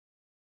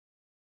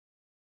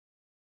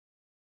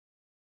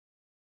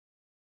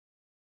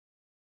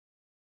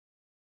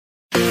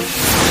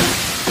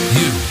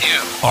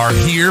are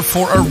here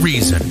for a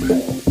reason.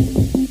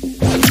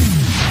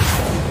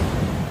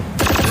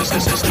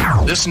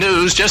 This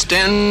news just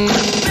in.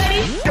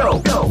 Ready?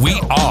 Go.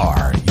 We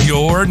are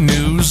your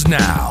news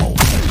now.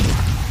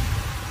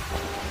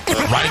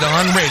 Right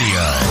On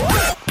Radio.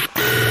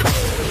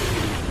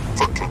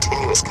 For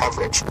continuous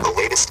coverage, the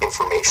latest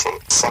information,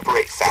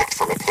 separate fact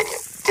from opinion.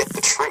 Get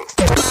the truth.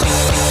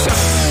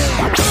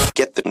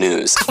 Get the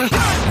news.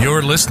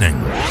 You're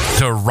listening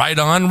to Right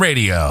On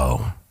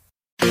Radio.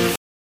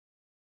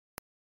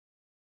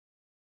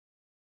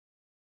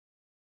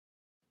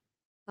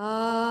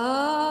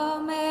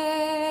 Amazing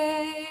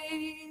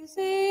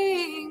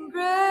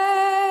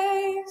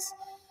grace,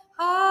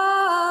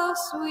 how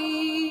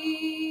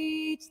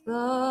sweet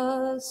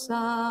the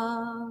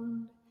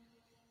sound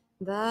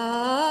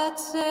that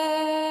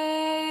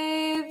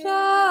saved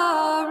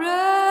a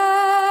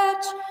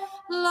wretch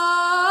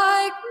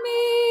like me.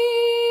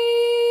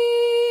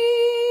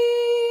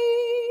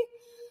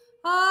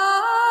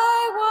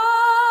 I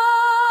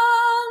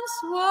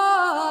once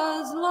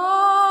was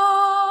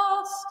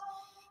lost,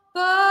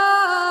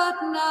 but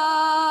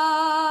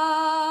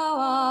now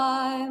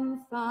I'm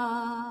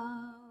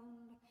found.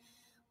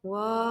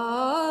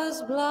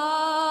 Was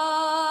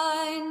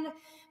blind,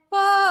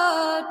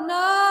 but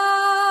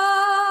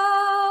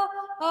now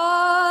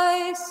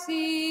I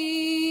see.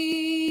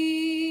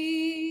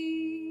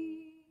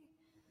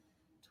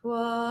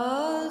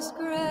 'Twas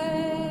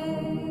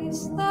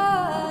grace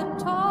that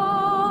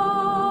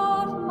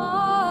taught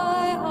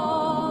my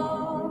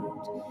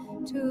heart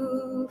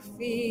to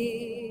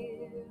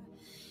fear,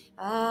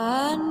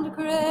 and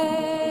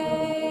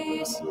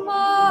grace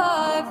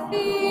my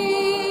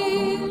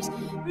fears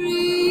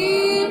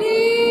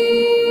relieved.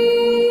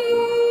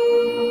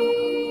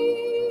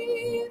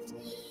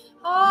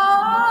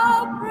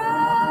 How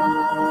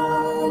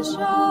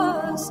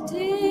precious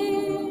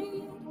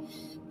did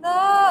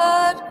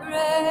that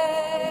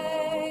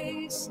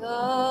grace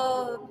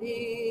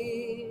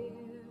appear,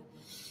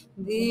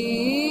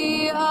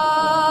 the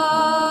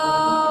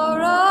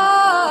hour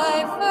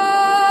I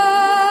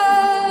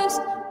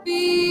first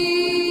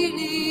believed.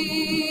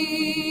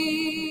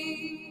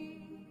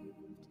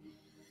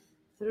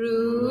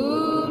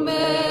 Through many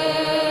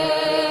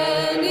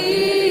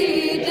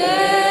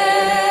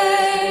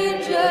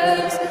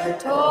dangers,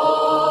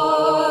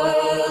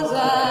 toils,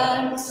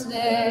 and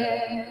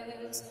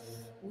snares,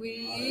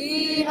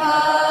 we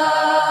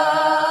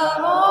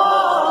have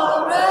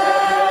already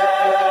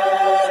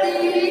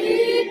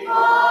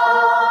come.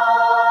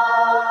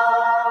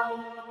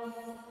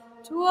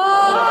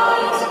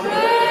 'Twas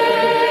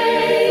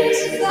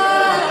grace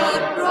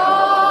that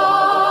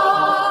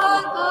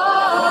brought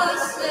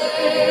us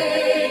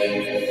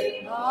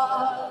safe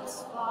thus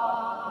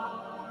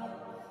far,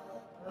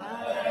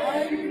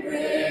 and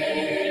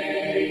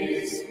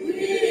grace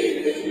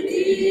will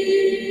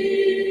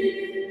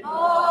lead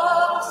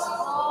us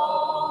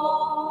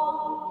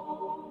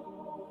home.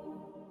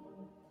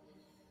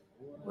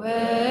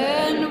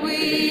 When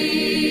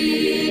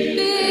we've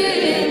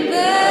been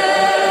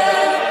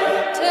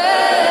there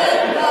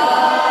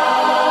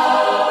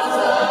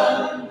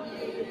 10,000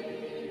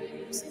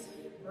 years,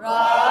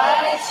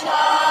 bright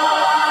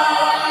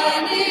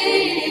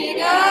shining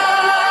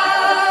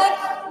at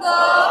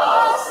the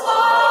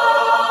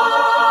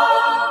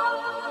sun,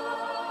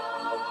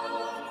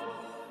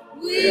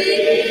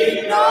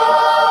 we've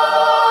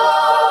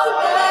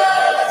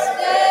countless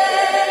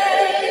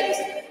days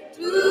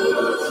to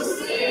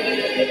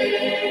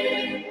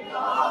sing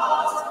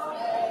God's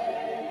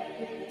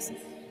praise.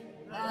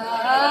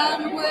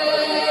 And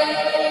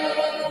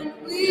when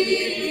we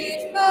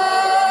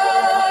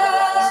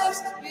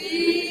first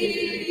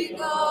begun,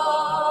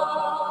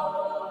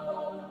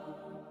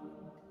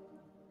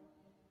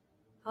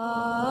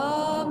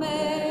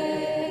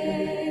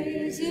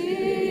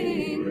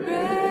 amazing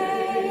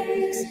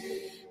grace,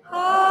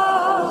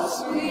 how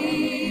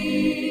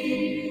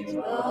sweet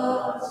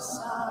the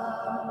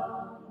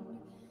sound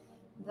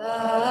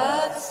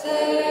that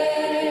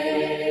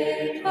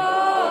saved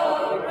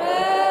a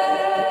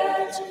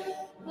wretch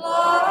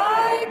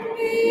like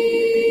me.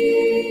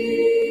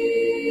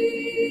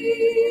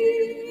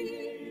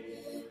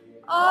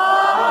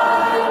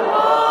 I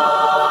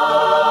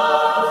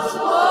once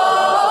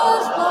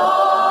was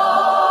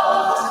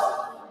lost,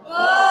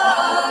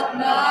 but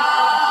now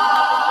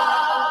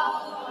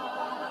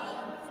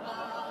I'm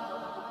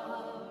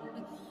found.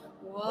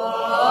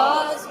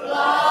 Was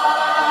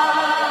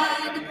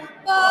blind,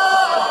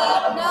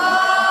 but now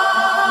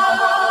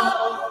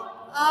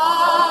I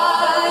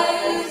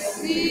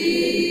see.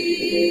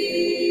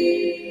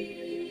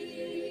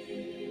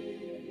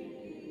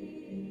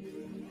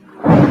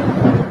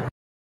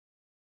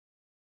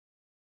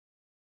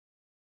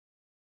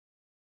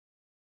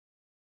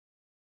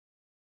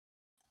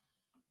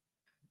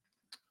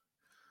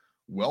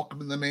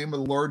 Welcome in the name of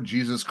the Lord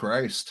Jesus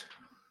Christ.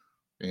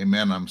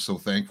 Amen. I'm so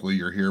thankful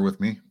you're here with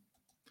me.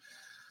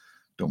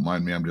 Don't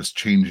mind me, I'm just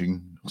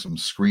changing some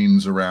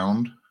screens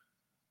around.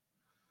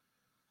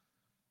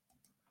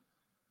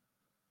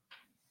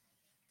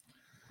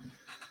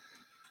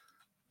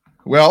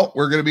 Well,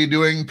 we're going to be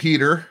doing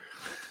Peter,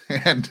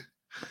 and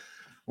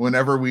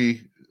whenever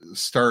we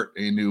start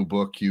a new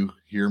book, you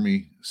hear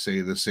me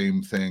say the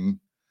same thing,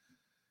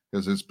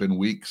 because it's been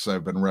weeks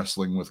I've been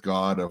wrestling with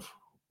God of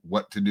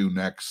what to do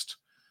next.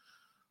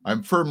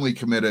 I'm firmly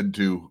committed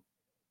to,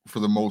 for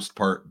the most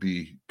part,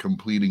 be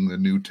completing the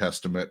New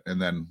Testament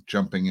and then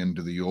jumping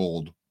into the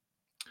Old.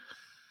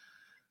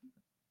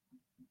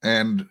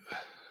 And,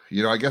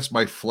 I guess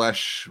my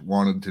flesh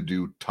wanted to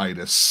do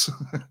Titus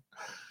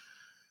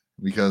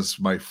because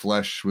my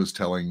flesh was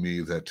telling me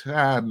that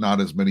not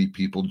as many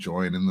people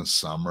join in the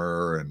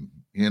summer, and,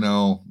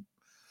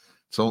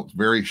 so it's a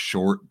very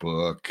short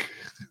book.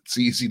 It's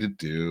easy to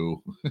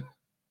do.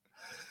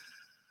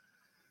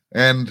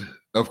 And,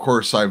 of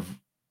course, I've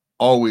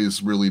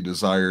always really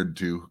desired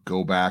to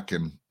go back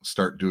and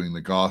start doing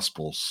the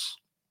Gospels.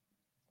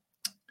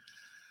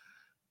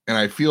 And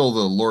I feel the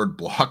Lord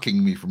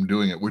blocking me from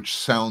doing it, which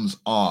sounds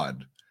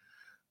odd.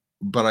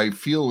 But I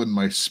feel in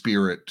my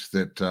spirit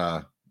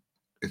that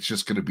it's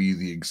just going to be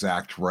the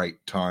exact right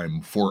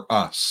time for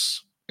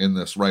us in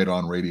this Right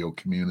On Radio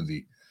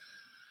community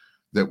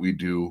that we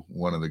do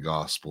one of the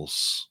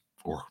Gospels,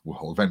 or,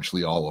 well,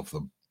 eventually all of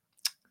them.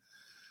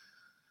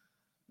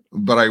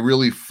 But I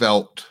really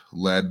felt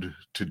led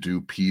to do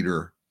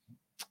Peter.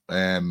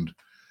 And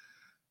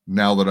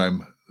now that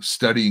I'm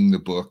studying the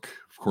book,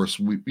 of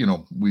course,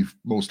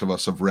 most of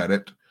us have read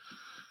it.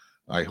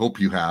 I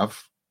hope you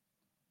have.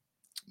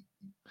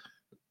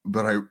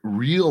 But I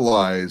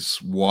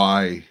realize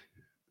why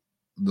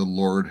the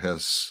Lord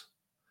has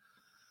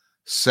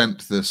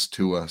sent this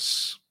to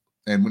us.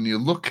 And when you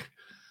look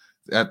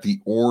at the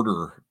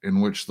order in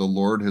which the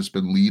Lord has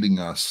been leading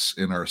us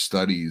in our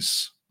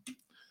studies,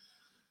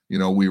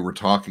 we were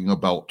talking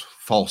about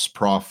false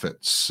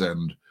prophets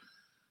and,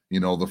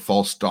 the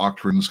false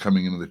doctrines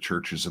coming into the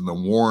churches and the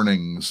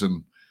warnings,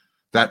 and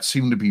that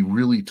seemed to be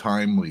really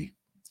timely.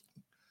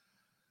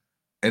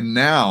 And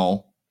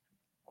now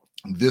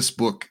this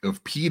book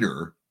of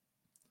Peter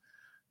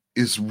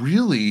is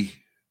really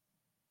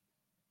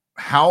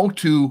how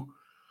to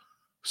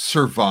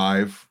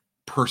survive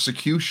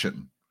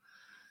persecution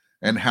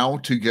and how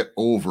to get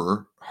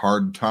over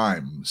hard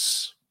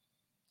times.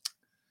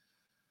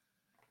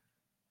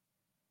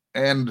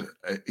 And,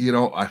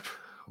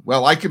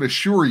 I can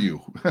assure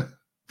you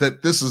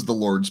that this is the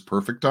Lord's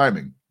perfect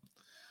timing.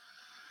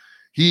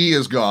 He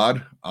is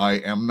God, I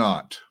am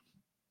not.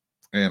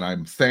 And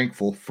I'm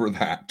thankful for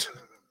that.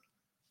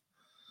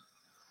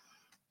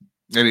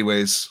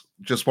 Anyways,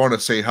 just want to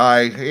say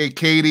hi. Hey,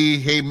 Katie.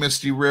 Hey,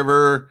 Misty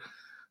River.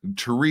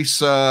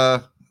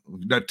 Teresa.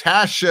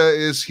 Natasha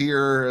is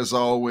here, as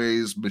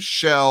always.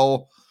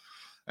 Michelle.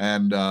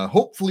 And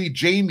hopefully,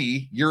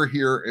 Jamie, you're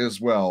here as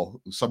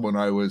well. Someone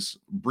I was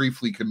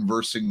briefly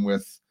conversing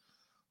with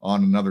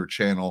on another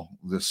channel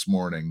this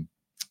morning.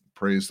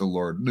 Praise the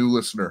Lord. New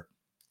listener.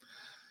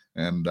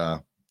 And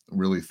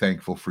really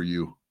thankful for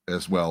you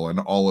as well, and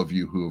all of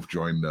you who have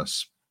joined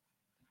us.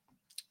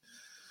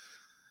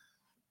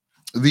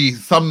 The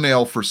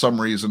thumbnail, for some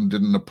reason,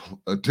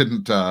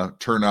 didn't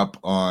turn up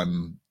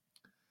on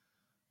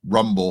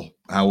Rumble.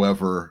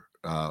 However,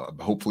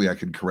 hopefully I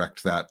can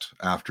correct that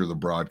after the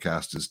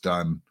broadcast is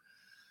done.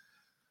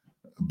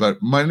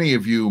 But many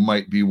of you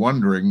might be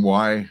wondering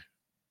why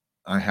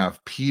I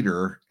have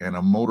Peter and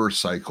a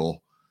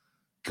motorcycle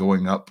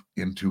going up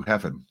into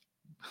heaven.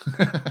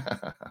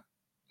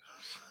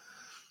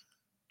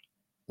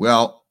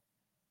 Well,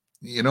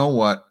 you know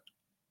what?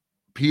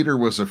 Peter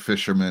was a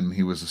fisherman.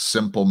 He was a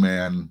simple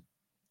man.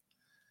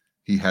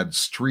 He had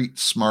street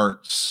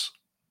smarts.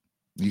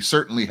 He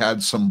certainly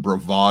had some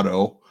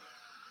bravado.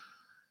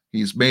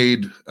 He's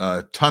made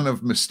a ton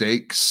of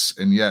mistakes,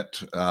 and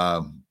yet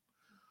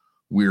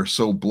we are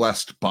so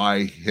blessed by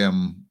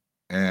him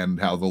and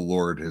how the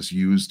Lord has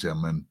used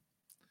him. And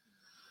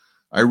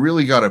I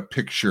really got a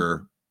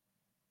picture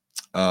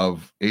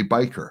of a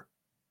biker.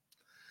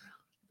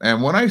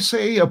 And when I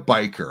say a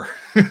biker,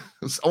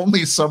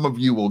 only some of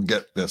you will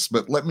get this,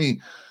 but let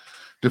me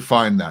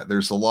define that.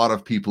 There's a lot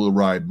of people who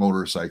ride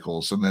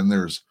motorcycles, and then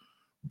there's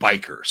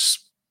bikers.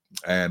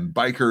 And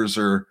bikers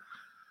are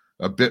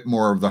a bit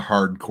more of the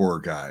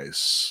hardcore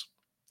guys,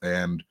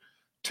 and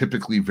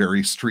typically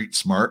very street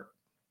smart,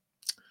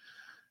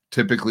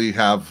 typically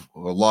have a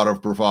lot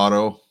of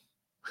bravado,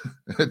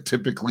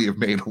 typically have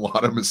made a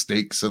lot of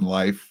mistakes in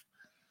life.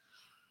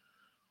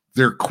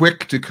 They're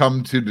quick to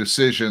come to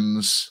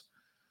decisions,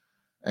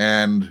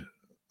 and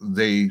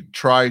they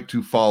try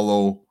to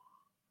follow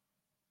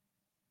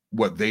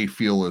what they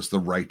feel is the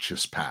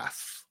righteous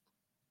path.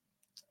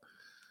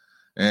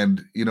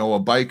 And, a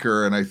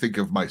biker, and I think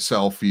of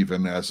myself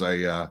even as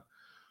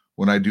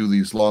when I do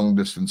these long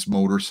distance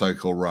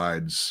motorcycle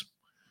rides,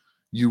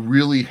 you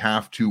really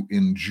have to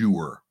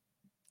endure.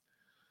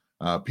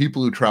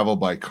 People who travel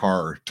by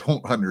car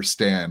don't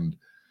understand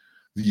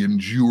the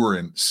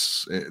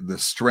endurance, the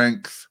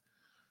strength,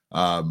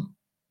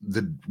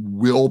 the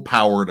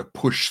willpower to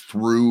push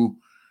through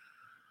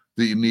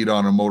that you need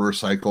on a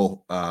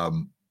motorcycle,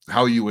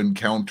 how you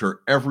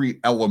encounter every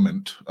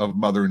element of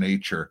Mother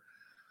Nature.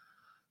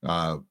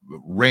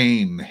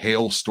 rain,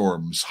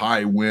 hailstorms,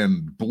 high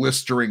wind,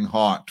 blistering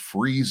hot,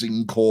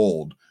 freezing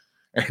cold.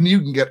 And you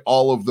can get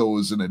all of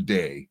those in a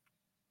day.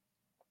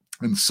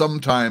 And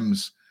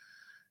sometimes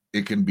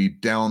it can be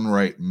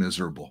downright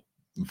miserable.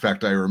 In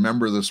fact, I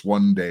remember this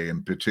one day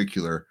in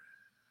particular.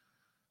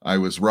 I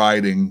was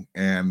riding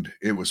and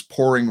it was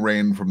pouring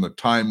rain from the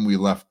time we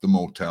left the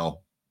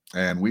motel.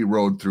 And we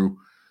rode through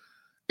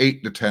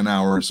 8 to 10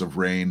 hours of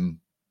rain.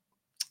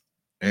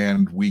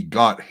 And we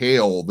got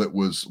hail that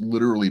was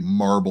literally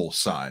marble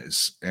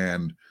size.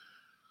 And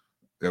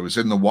it was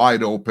in the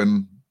wide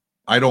open.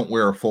 I don't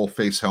wear a full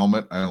face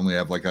helmet. I only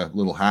have like a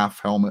little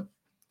half helmet.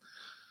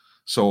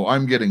 So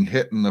I'm getting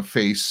hit in the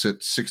face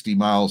at 60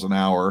 miles an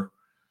hour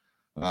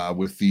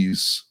with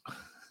these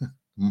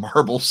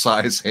marble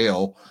size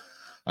hail.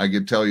 I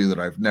can tell you that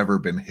I've never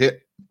been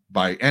hit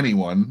by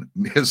anyone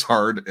as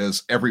hard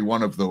as every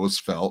one of those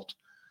felt.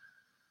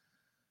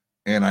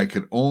 And I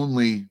could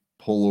only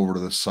pull over to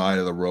the side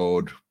of the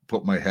road,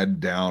 put my head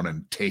down,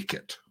 and take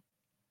it.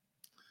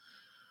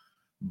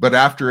 But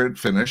after it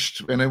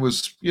finished, and it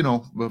was,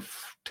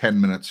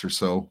 10 minutes or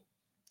so,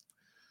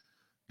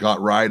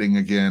 got riding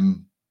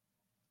again.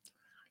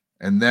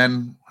 And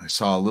then I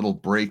saw a little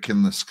break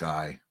in the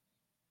sky.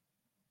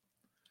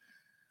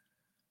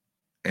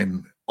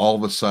 And all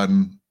of a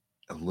sudden,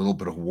 a little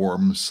bit of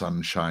warm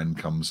sunshine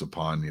comes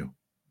upon you.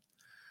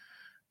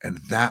 And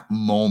that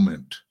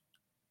moment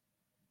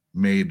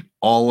made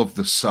all of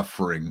the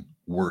suffering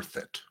worth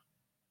it.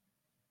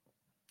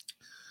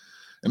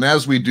 And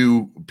as we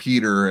do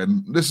Peter,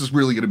 and this is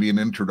really going to be an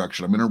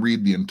introduction, I'm going to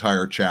read the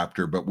entire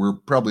chapter, but we're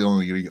probably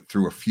only going to get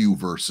through a few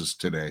verses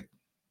today.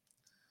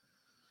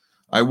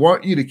 I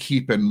want you to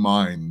keep in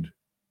mind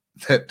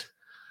that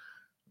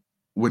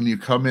when you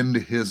come into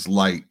his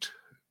light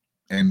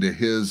and to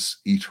his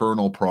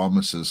eternal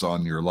promises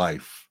on your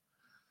life,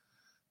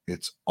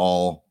 it's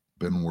all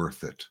been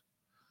worth it.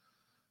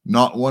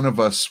 Not one of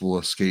us will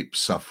escape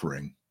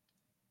suffering,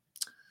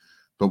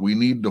 but we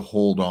need to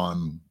hold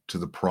on to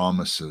the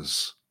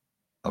promises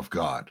of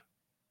God.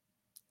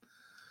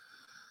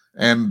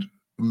 And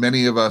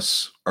many of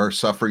us are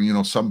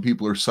suffering, some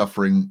people are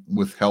suffering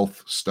with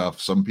health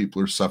stuff. Some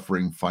people are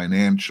suffering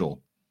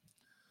financial.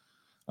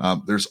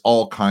 There's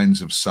all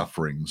kinds of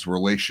sufferings,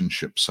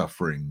 relationship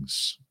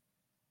sufferings.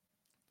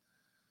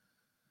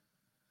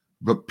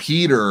 But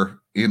Peter,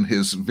 in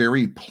his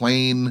very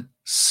plain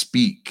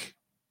speak,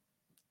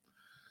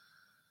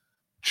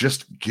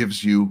 just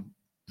gives you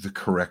the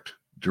correct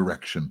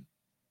direction.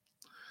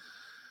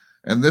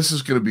 And this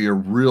is going to be a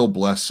real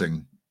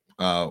blessing,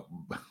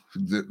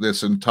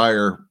 this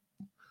entire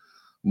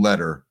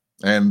letter.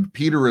 And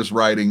Peter is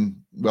writing,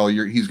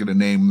 he's going to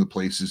name the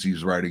places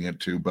he's writing it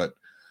to, but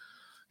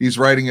he's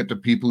writing it to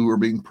people who are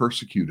being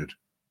persecuted.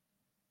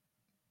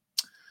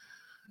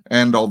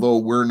 And although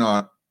we're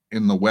not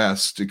in the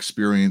West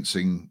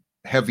experiencing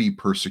heavy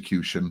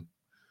persecution,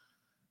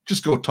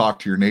 just go talk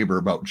to your neighbor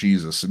about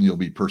Jesus and you'll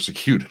be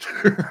persecuted.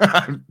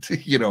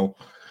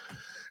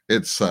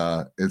 It's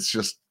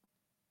just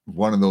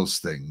one of those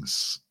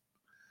things.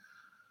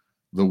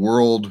 The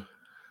world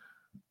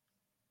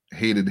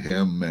hated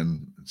him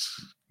and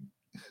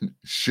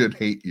should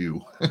hate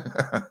you.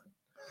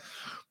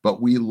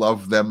 But we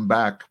love them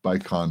back by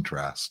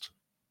contrast.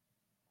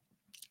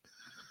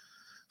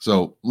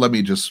 So let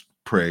me just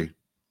pray.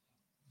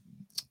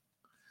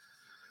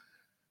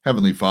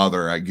 Heavenly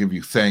Father, I give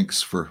you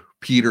thanks for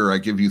Peter. I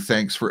give you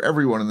thanks for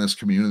everyone in this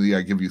community.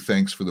 I give you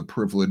thanks for the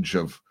privilege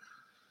of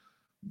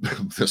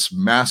this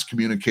mass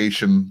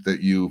communication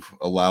that you've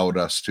allowed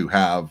us to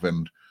have.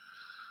 And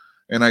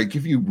I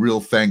give you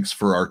real thanks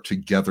for our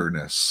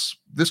togetherness.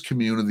 This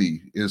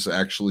community is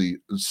actually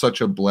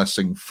such a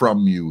blessing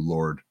from you,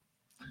 Lord,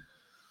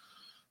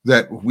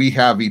 that we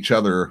have each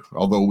other.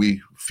 Although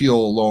we feel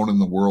alone in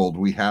the world,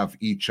 we have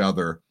each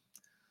other.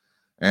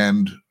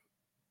 And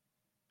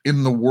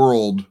in the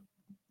world,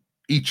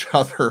 each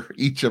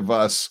of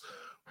us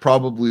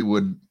probably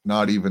would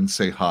not even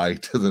say hi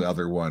to the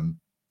other one.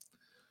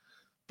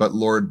 But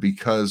Lord,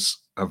 because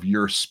of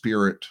your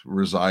Spirit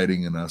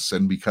residing in us,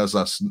 and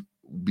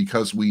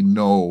because we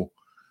know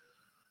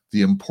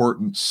the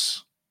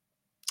importance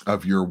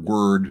of your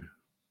word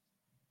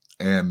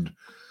and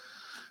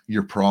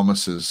your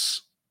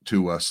promises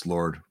to us,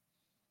 Lord,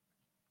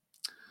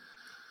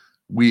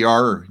 we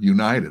are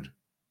united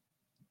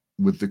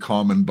with the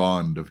common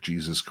bond of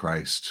Jesus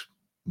Christ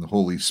and the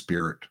Holy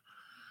Spirit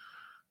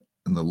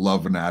and the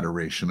love and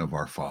adoration of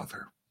our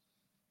Father.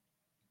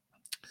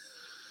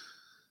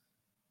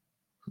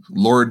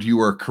 Lord,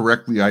 you are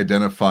correctly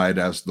identified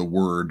as the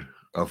Word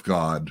of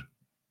God,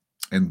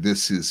 and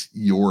this is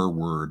your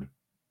word.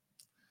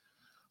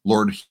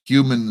 Lord,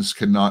 humans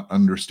cannot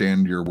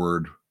understand your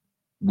word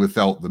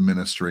without the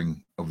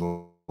ministering of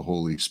the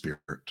Holy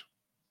Spirit,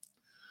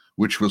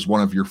 which was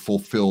one of your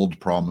fulfilled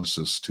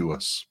promises to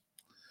us.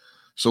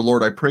 So,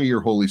 Lord, I pray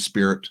your Holy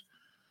Spirit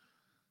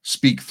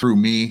speak through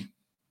me.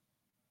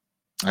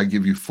 I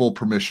give you full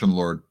permission,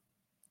 Lord.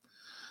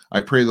 I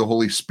pray the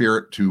Holy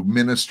Spirit to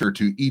minister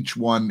to each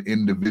one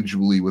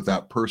individually with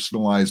that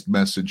personalized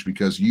message,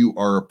 because you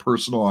are a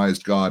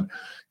personalized God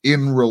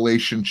in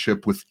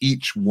relationship with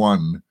each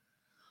one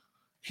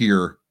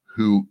here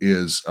who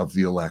is of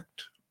the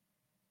elect.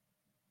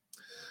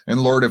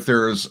 And Lord, if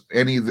there is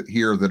any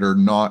here that are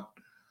not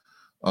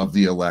of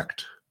the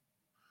elect,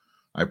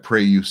 I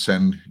pray you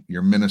send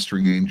your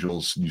ministering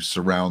angels, you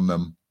surround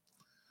them,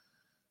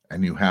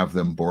 and you have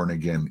them born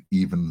again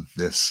even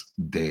this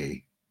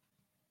day.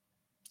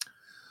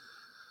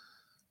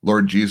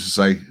 Lord Jesus,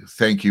 I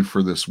thank you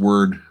for this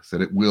word,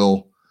 that it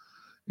will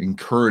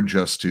encourage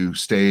us to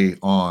stay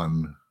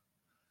on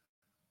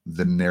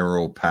the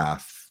narrow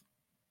path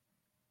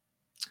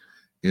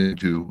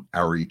into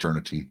our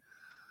eternity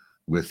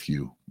with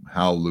you.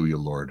 Hallelujah,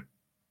 Lord.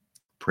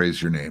 Praise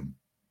your name.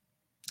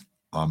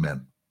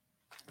 Amen.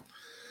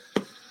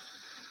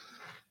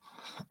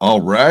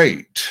 All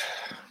right.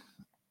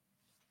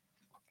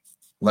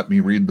 Let me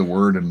read the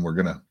word, and we're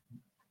going to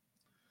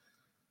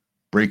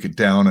break it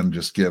down and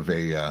just give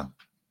a,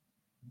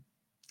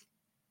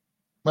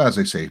 well, as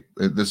I say,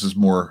 this is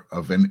more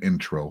of an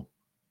intro.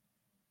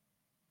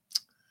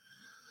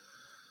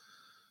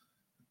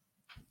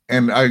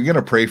 And I'm going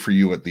to pray for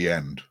you at the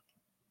end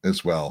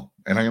as well.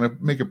 And I'm going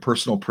to make a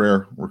personal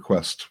prayer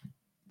request,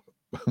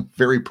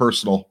 very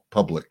personal,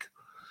 public,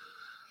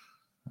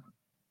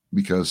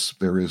 because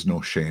there is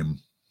no shame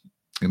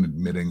in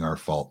admitting our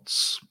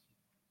faults.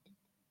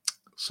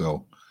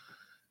 So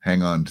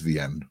hang on to the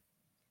end.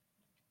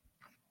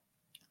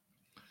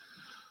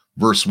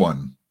 Verse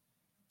 1.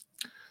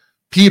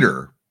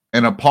 Peter,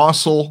 an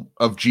apostle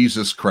of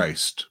Jesus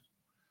Christ,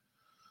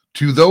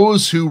 to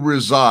those who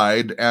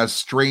reside as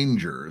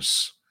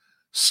strangers,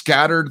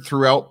 scattered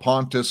throughout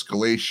Pontus,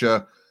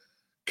 Galatia,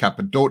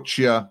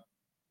 Cappadocia,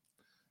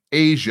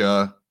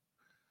 Asia,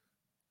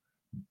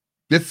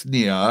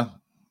 Bithynia,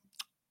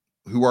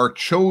 who are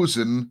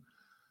chosen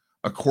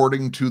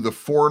according to the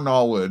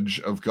foreknowledge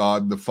of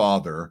God the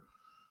Father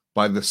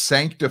by the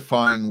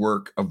sanctifying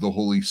work of the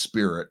Holy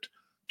Spirit,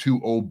 to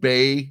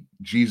obey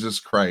Jesus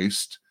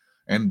Christ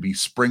and be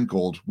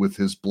sprinkled with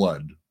his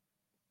blood.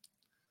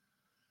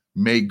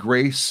 May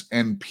grace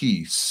and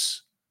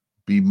peace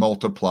be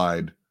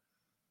multiplied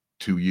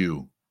to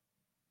you.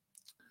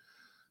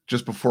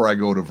 Just before I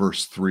go to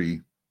verse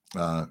 3,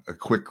 a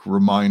quick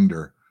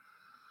reminder.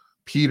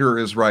 Peter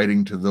is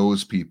writing to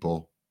those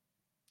people,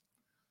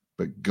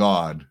 but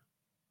God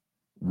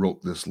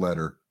wrote this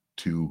letter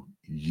to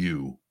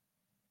you.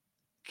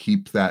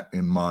 Keep that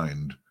in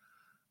mind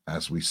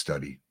as we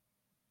study.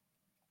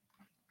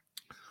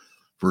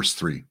 Verse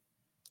 3.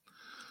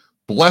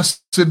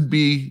 Blessed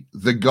be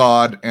the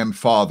God and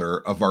Father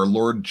of our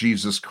Lord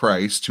Jesus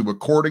Christ, who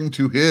according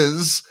to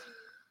his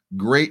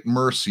great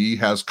mercy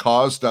has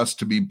caused us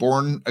to be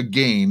born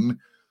again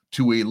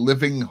to a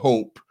living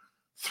hope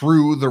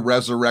through the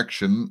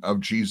resurrection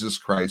of Jesus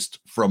Christ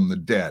from the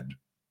dead,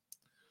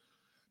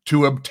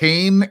 to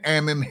obtain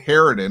an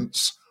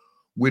inheritance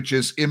which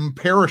is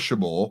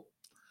imperishable,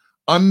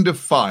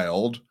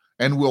 undefiled,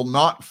 and will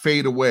not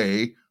fade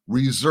away,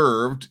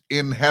 reserved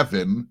in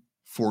heaven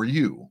for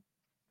you,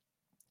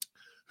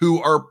 who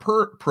are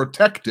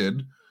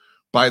protected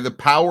by the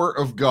power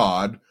of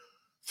God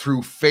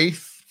through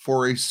faith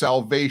for a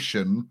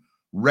salvation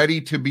ready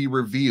to be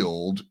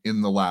revealed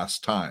in the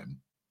last time.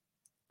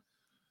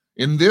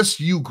 In this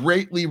you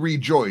greatly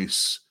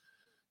rejoice,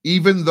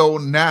 even though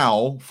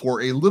now,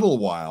 for a little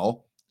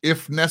while,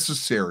 if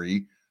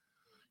necessary,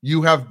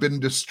 you have been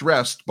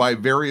distressed by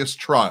various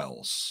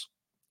trials,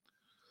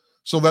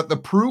 so that the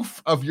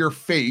proof of your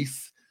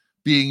faith,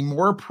 being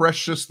more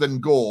precious than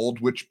gold,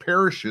 which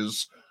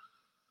perishes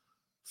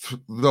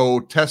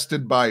though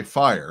tested by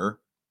fire,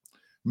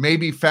 may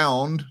be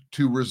found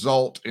to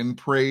result in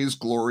praise,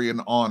 glory,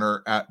 and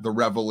honor at the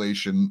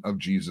revelation of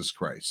Jesus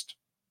Christ.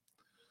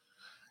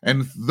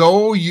 And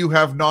though you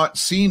have not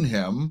seen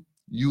him,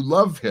 you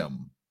love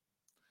him.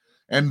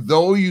 And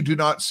though you do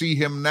not see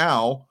him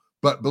now,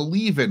 but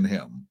believe in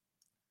him,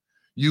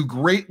 you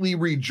greatly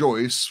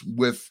rejoice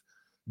with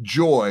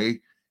joy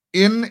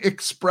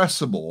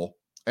inexpressible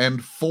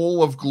and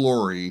full of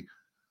glory,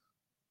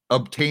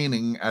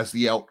 obtaining as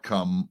the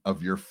outcome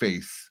of your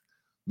faith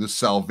the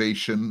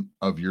salvation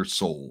of your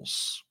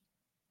souls.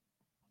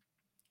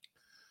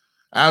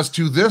 As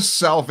to this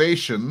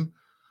salvation,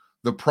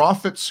 the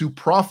prophets who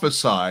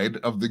prophesied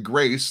of the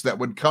grace that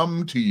would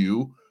come to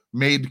you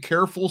made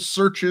careful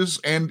searches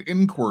and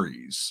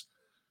inquiries,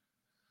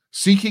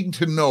 seeking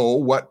to know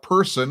what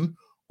person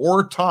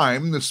or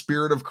time the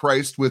Spirit of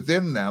Christ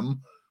within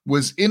them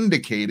was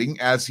indicating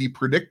as he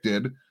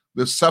predicted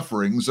the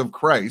sufferings of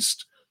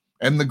Christ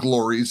and the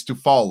glories to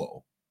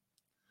follow.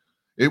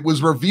 It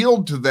was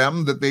revealed to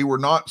them that they were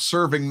not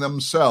serving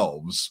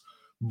themselves,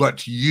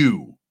 but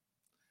you.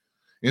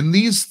 In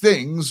these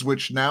things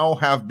which now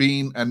have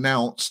been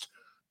announced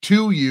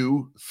to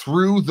you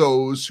through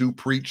those who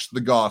preach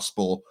the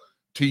gospel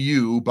to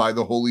you by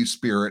the Holy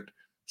Spirit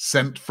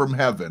sent from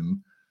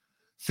heaven,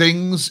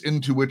 things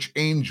into which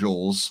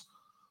angels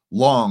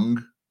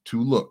long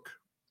to look.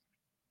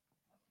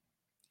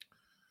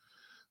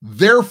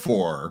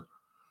 Therefore,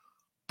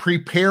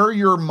 prepare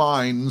your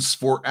minds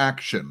for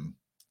action.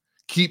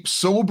 Keep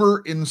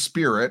sober in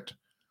spirit.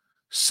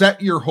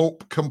 Set your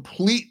hope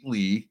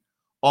completely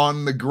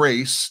on the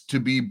grace to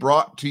be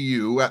brought to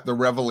you at the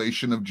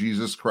revelation of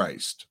Jesus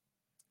Christ.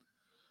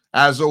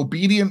 As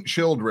obedient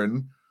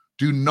children,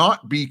 do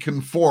not be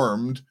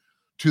conformed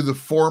to the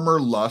former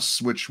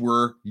lusts which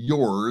were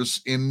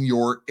yours in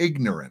your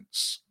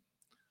ignorance.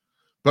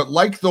 But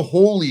like the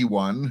Holy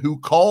One who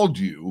called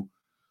you,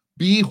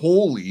 be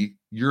holy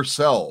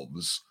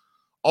yourselves,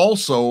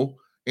 also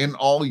in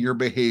all your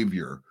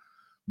behavior,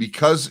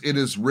 because it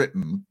is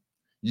written,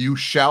 you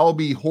shall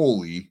be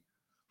holy,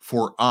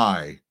 for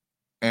I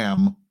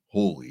am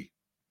holy.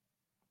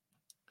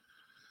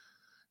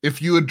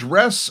 If you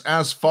address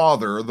as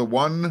Father the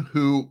one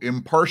who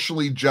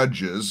impartially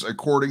judges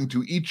according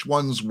to each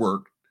one's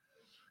work,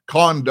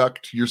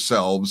 conduct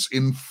yourselves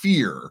in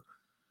fear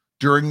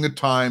during the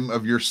time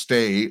of your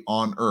stay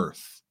on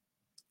earth,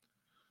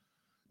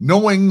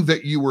 knowing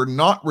that you were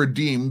not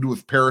redeemed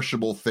with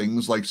perishable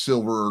things like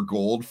silver or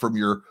gold from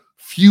your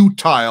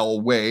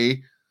futile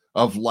way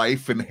of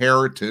life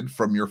inherited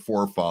from your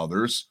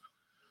forefathers,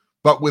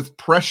 but with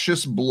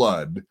precious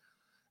blood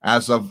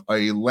as of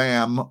a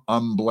lamb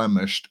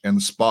unblemished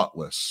and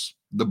spotless,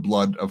 the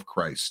blood of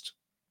Christ.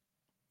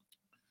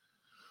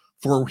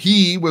 For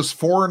he was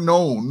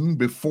foreknown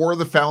before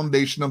the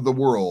foundation of the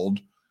world,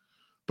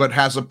 but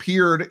has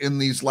appeared in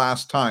these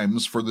last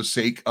times for the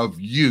sake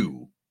of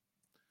you,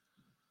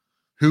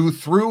 who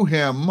through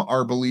him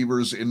are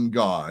believers in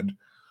God,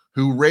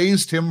 who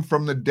raised him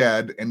from the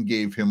dead and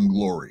gave him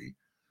glory,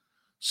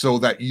 so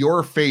that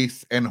your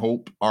faith and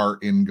hope are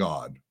in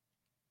God.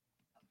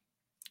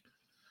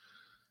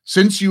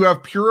 Since you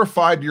have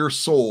purified your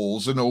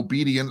souls in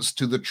obedience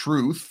to the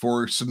truth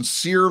for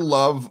sincere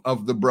love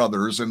of the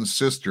brothers and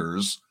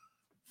sisters,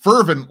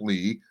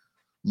 fervently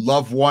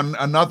love one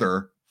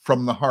another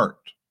from the heart.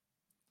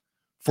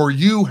 For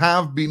you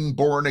have been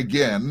born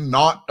again,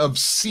 not of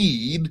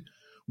seed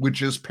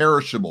which is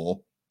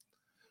perishable,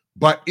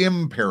 but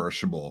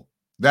imperishable.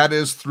 That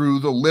is through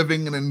the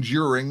living and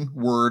enduring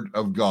word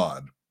of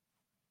God.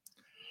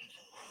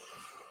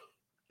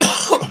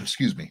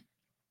 Excuse me.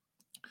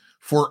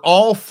 For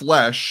all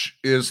flesh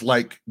is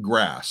like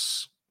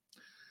grass,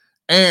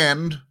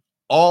 and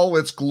all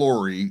its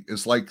glory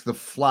is like the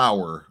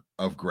flower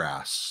of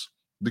grass.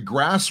 The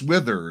grass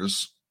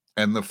withers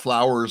and the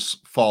flowers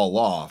fall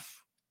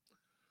off,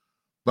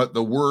 but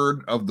the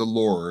word of the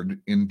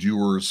Lord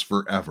endures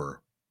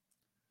forever.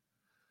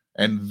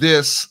 And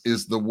this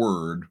is the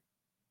word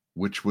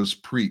which was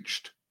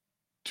preached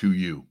to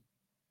you.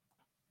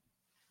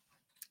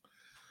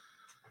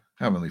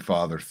 Heavenly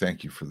Father,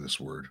 thank you for this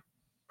word.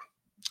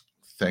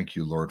 Thank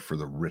you, Lord, for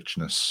the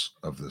richness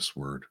of this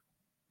word.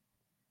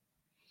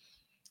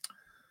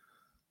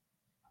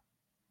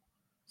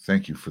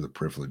 Thank you for the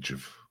privilege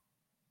of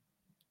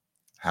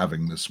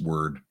having this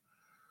word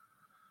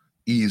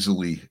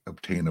easily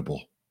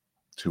obtainable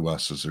to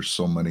us, as there's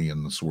so many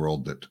in this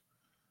world that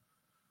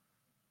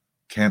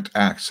can't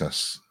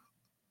access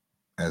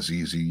as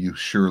easy. You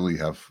surely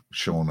have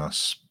shown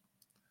us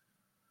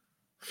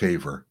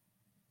favor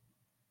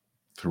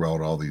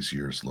throughout all these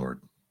years,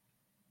 Lord.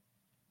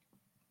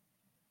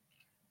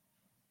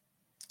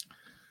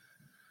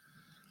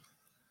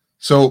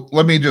 So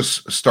let me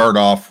just start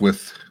off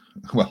with,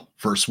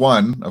 verse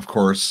 1, of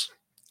course.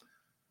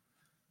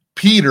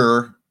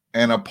 Peter,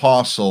 an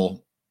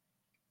apostle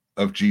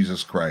of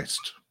Jesus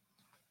Christ.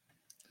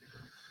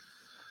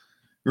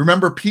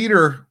 Remember,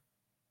 Peter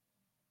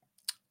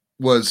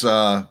was,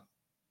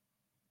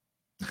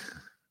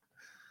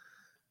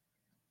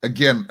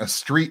 again, a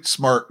street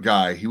smart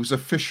guy. He was a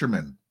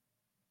fisherman.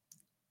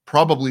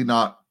 Probably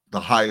not the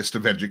highest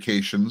of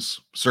educations,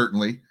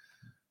 certainly.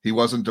 He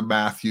wasn't a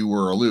Matthew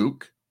or a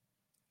Luke.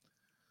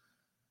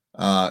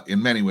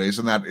 In many ways,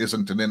 and that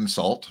isn't an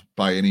insult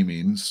by any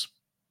means.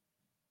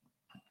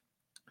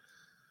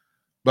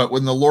 But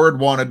when the Lord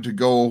wanted to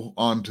go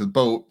onto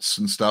boats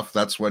and stuff,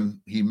 that's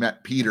when he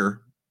met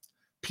Peter.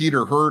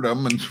 Peter heard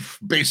him and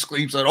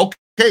basically said,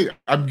 okay,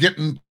 I'm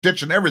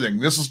ditching everything.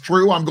 This is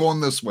true. I'm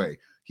going this way.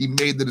 He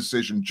made the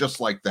decision just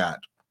like that.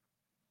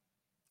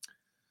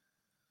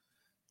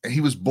 And he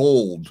was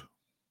bold.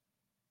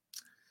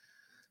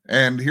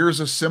 And here's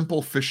a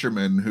simple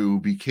fisherman who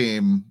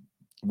became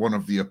one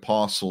of the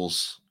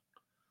apostles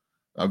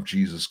of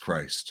Jesus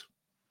Christ.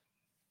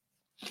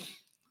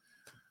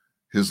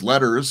 His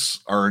letters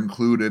are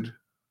included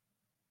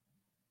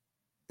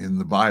in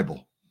the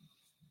Bible.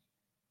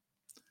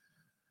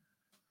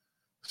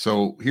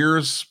 So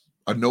here's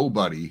a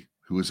nobody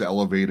who is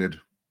elevated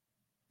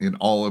in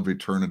all of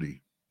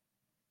eternity.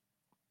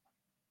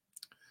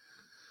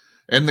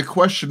 And the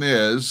question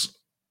is,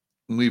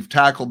 we've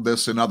tackled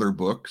this in other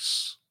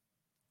books,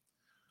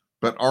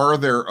 but are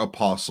there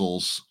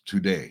apostles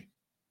today?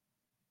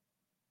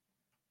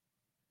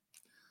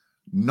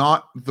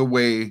 Not the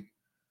way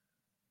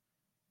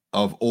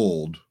of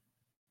old,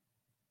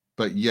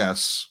 but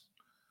yes,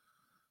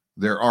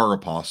 there are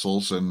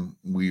apostles, and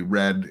we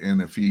read in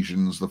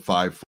Ephesians the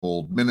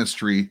fivefold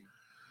ministry,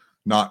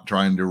 not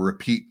trying to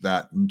repeat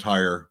that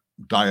entire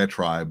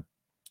diatribe.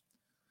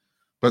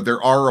 But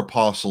there are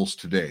apostles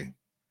today.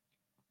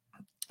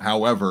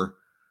 However,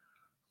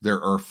 there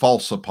are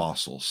false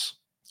apostles.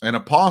 An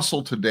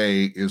apostle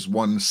today is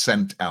one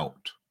sent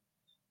out,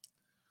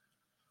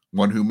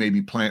 one who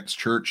maybe plants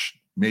church,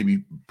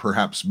 maybe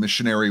perhaps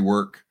missionary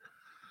work,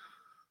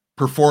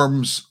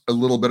 performs a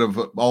little bit of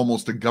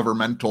almost a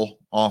governmental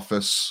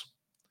office,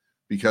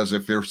 because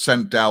if they're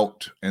sent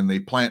out and they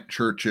plant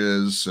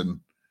churches and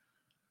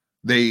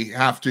they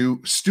have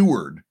to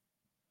steward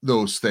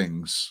those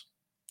things,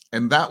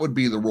 and that would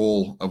be the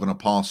role of an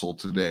apostle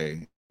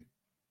today.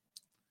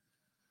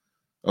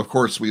 Of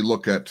course, we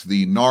look at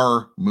the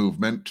NAR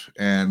movement,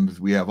 and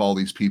we have all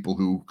these people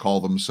who call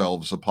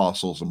themselves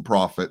apostles and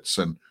prophets,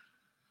 and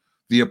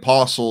the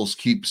apostles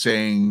keep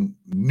saying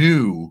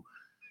new.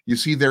 You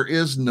see, there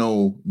is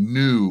no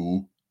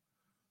new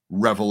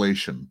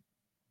revelation.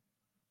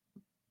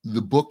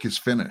 The book is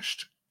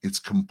finished. It's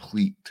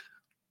complete.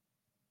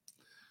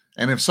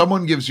 And if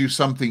someone gives you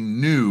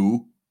something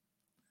new,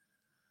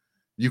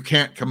 you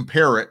can't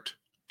compare it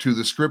to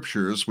the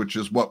scriptures, which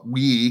is what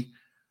we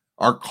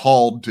are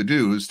called to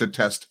do, is to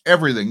test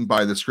everything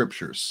by the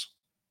scriptures.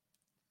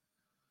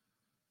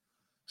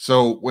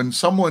 So when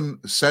someone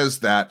says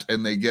that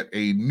and they get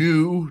a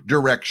new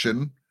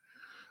direction,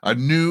 a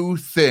new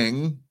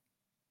thing,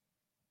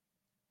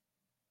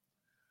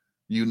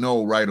 you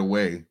know right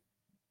away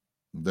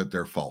that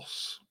they're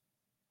false.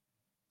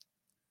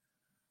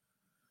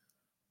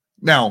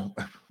 Now,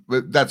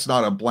 that's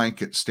not a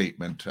blanket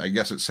statement. I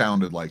guess it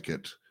sounded like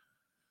it.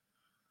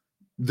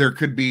 There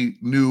could be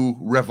new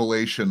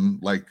revelation,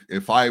 like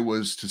if I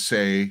was to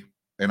say,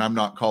 and I'm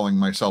not calling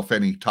myself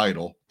any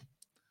title,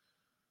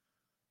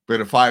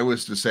 but if I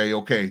was to say,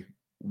 okay,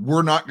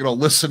 we're not going to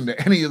listen to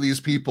any of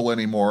these people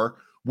anymore,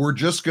 we're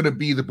just going to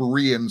be the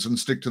Bereans and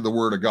stick to the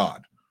Word of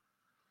God.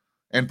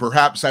 And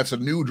perhaps that's a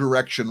new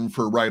direction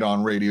for Right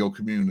On Radio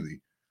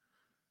community.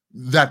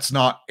 That's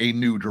not a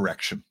new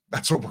direction.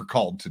 That's what we're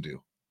called to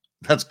do.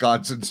 That's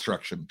God's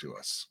instruction to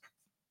us.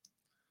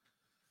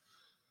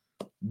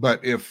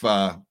 But if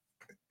I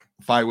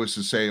was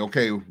to say,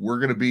 okay, we're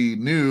going to be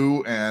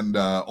new and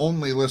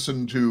only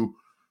listen to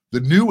the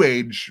New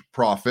Age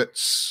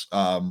prophets,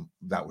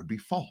 that would be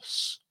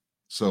false.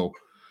 So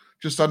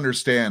just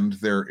understand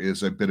there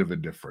is a bit of a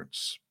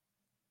difference.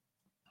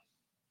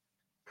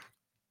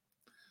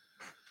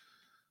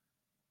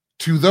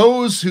 To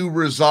those who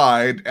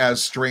reside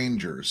as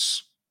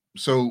strangers.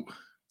 So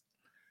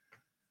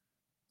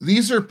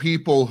these are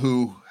people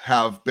who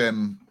have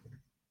been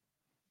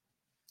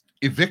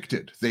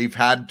evicted. They've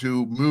had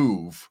to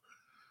move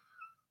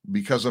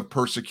because of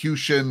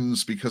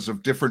persecutions, because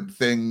of different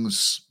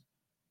things.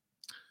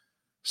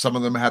 Some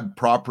of them had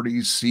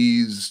properties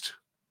seized,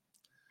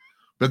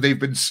 but they've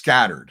been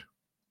scattered.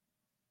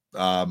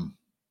 A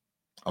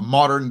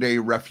modern day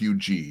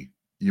refugee,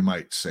 you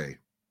might say.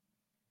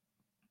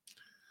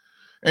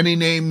 And he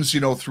names,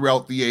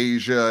 throughout the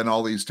Asia and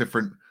all these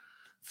different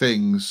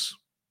things.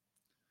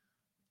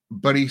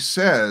 But he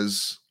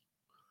says,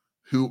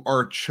 who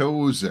are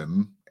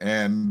chosen,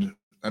 and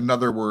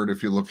another word,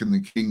 if you look in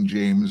the King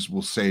James,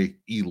 will say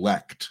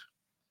elect,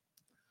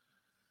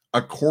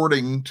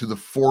 according to the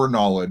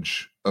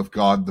foreknowledge of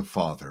God the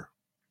Father.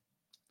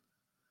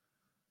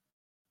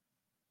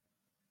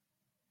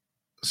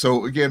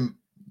 So again,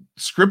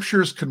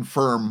 scriptures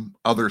confirm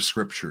other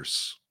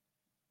scriptures.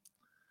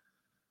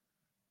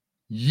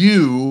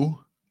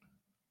 You,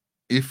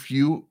 if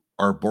you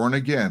are born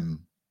again,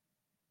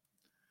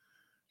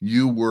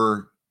 you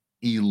were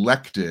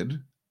elected,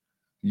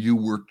 you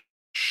were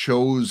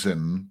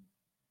chosen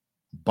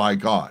by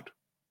God.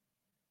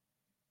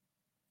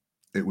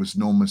 It was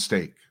no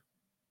mistake.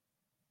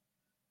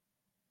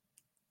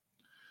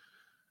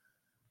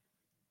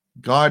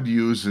 God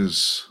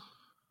uses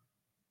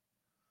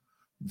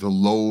the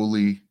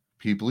lowly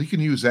people. He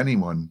can use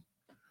anyone,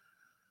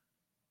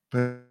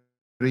 but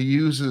he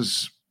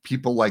uses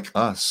people like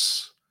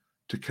us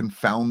to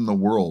confound the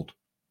world.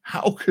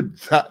 How could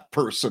that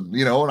person,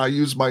 and I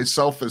use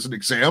myself as an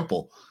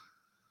example.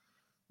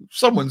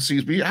 Someone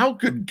sees me, how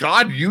could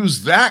God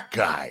use that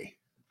guy?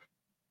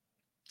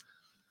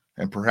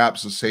 And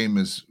perhaps the same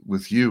is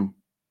with you.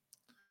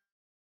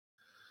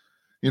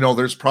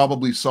 There's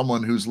probably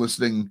someone who's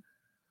listening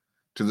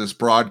to this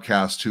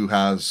broadcast who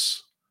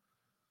has,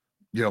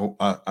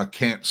 a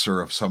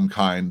cancer of some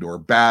kind, or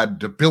bad,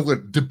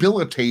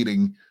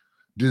 debilitating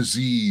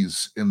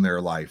disease in their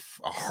life,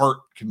 a heart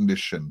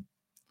condition.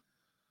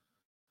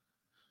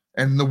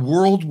 And the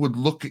world would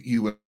look at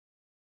you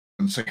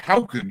and say,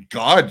 how could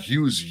God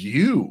use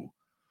you?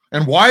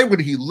 And why would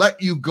he let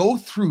you go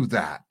through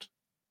that?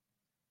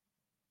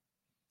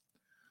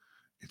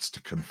 It's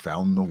to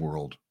confound the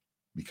world,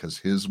 because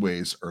his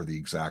ways are the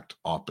exact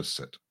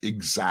opposite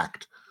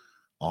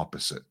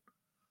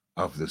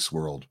of this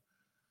world.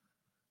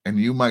 And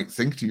you might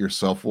think to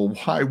yourself, well,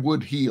 why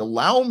would he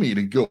allow me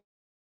to go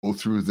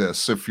through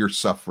this if you're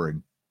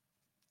suffering?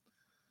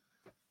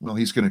 Well,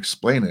 he's going to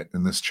explain it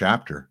in this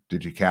chapter.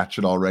 Did you catch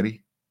it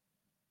already?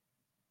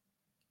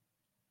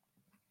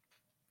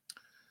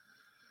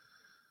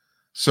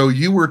 So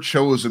you were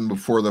chosen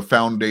before the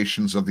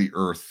foundations of the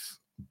earth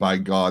by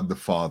God the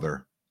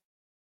Father,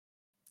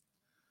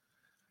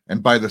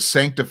 and by the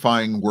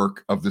sanctifying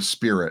work of the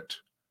Spirit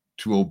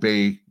to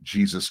obey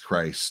Jesus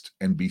Christ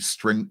and be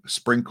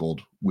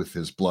sprinkled with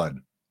his blood.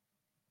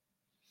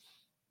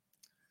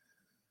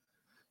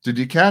 Did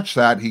you catch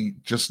that? He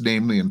just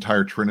named the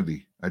entire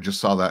Trinity. I just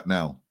saw that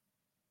now.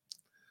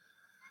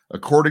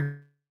 According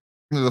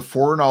to the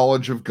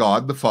foreknowledge of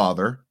God the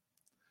Father,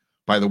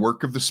 by the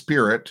work of the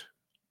Spirit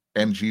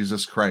and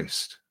Jesus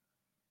Christ,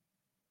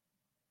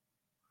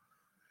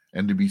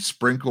 and to be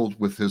sprinkled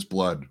with his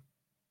blood.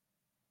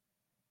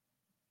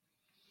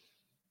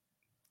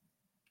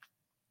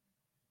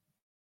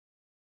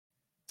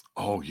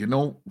 Oh,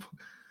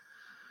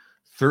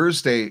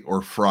 Thursday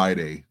or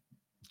Friday,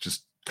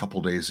 just a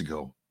couple days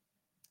ago,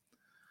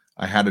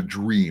 I had a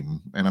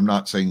dream, and I'm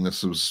not saying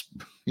this was,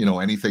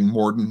 anything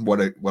more than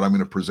what I'm going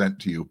to present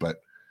to you,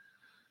 but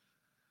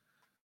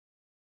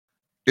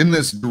in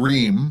this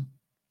dream,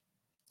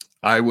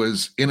 I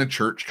was in a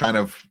church, kind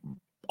of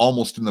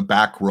almost in the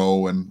back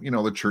row, and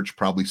the church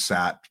probably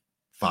sat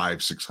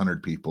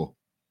 500-600 people,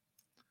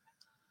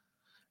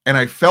 and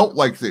I felt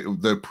like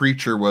the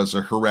preacher was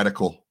a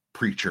heretical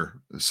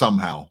preacher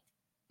somehow,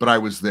 but I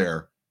was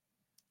there,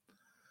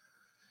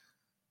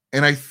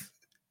 and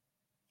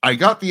I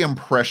got the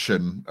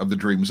impression of the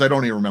dreams. I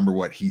don't even remember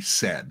what he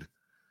said,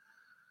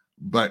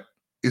 but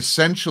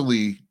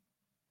essentially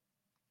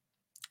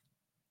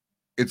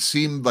it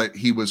seemed like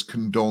he was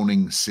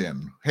condoning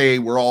sin. Hey,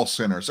 we're all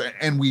sinners,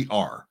 and we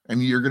are.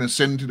 And you're going to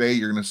sin today,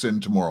 you're going to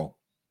sin tomorrow.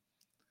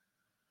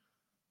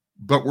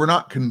 But we're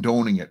not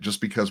condoning it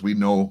just because we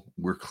know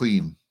we're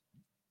clean.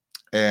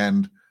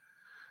 And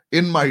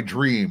in my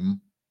dream,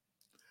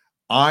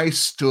 I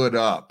stood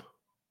up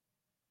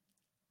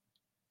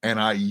and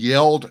I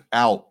yelled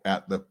out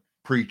at the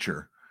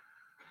preacher,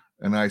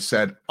 and I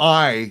said,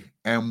 I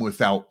am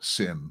without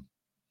sin.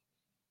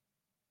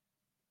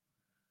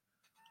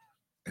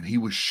 And he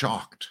was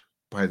shocked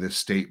by this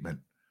statement,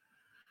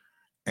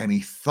 and he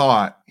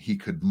thought he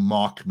could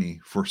mock me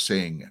for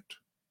saying it.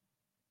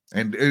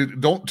 And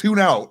don't tune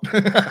out.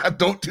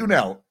 Don't tune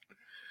out.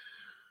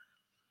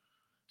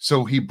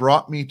 So he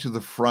brought me to the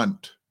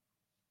front,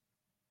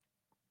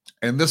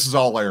 and this is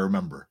all I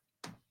remember,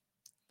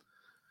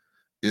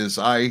 is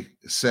I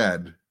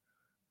said,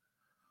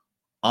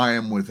 I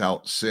am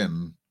without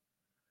sin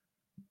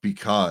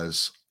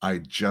because I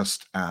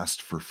just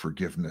asked for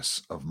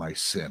forgiveness of my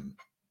sin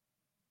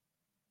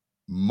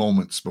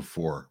moments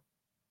before.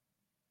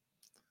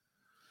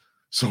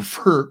 So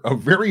for a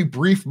very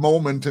brief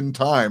moment in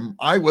time,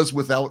 I was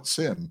without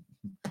sin.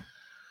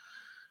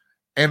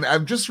 And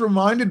I'm just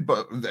reminded,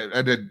 but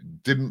I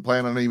didn't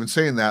plan on even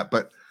saying that,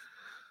 but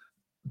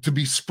to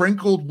be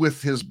sprinkled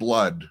with his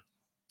blood,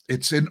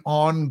 it's an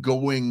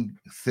ongoing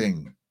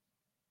thing.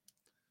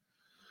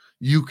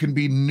 You can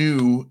be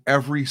new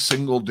every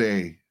single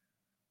day.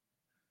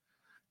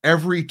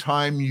 Every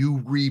time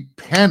you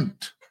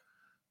repent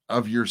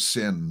of your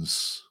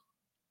sins,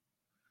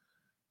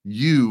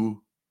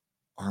 you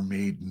are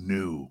made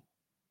new.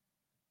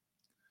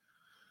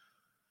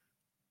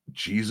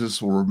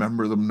 Jesus will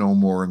remember them no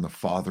more, and the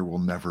Father will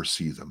never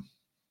see them.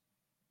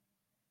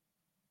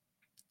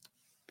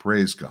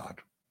 Praise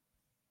God.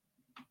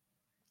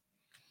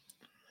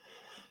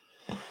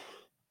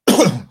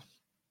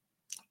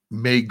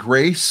 May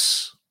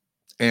grace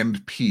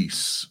and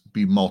peace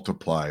be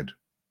multiplied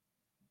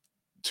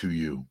to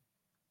you.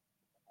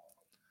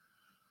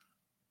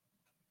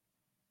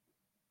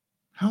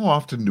 How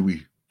often do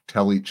we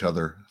tell each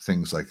other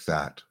things like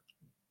that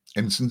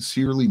and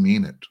sincerely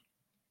mean it?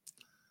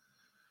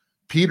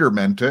 Peter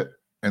meant it,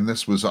 and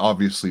this was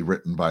obviously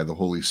written by the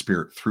Holy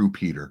Spirit through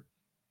Peter.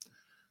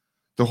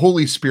 The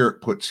Holy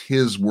Spirit puts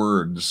his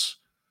words,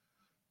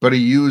 but he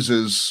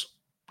uses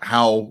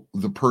how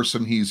the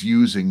person he's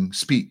using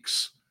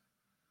speaks.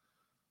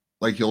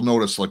 Like you'll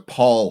notice, like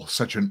Paul,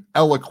 such an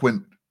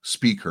eloquent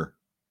speaker.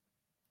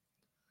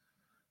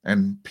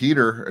 And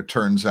Peter, it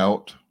turns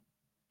out,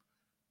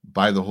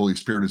 by the Holy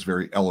Spirit, is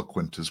very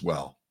eloquent as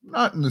well.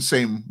 Not in the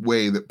same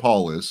way that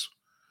Paul is.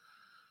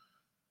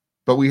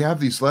 But we have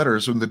these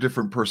letters and the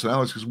different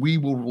personalities because we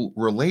will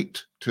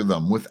relate to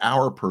them with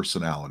our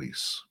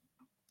personalities.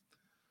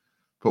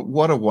 But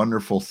what a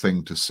wonderful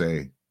thing to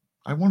say.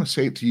 I want to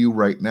say it to you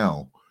right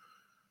now.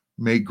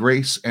 May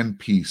grace and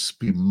peace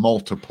be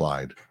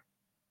multiplied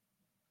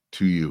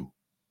to you.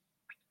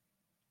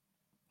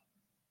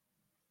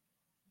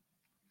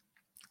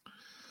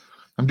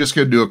 I'm just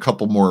going to do a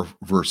couple more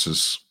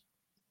verses.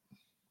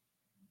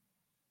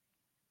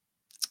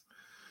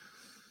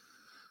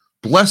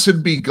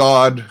 Blessed be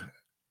God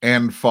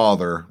and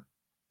Father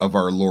of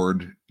our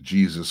Lord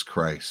Jesus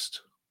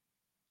Christ.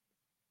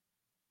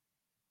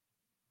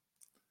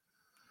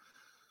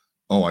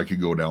 Oh, I could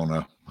go down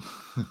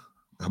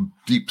a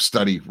deep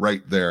study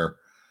right there.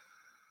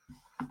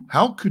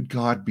 How could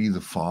God be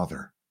the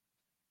Father?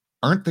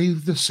 Aren't they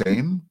the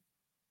same?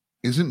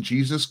 Isn't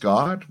Jesus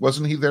God?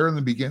 Wasn't he there in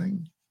the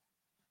beginning?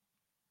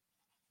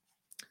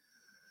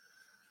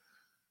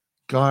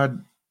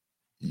 God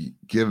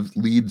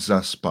leads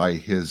us by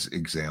his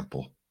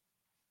example.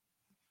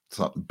 It's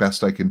the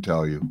best I can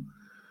tell you.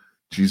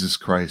 Jesus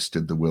Christ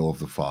did the will of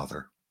the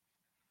Father.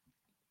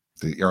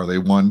 Are they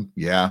one?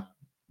 Yeah.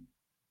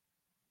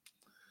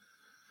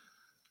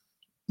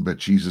 But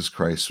Jesus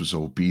Christ was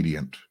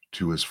obedient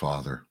to his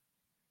Father.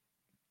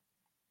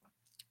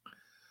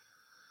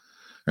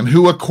 And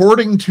who,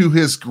 according to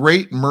his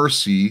great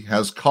mercy,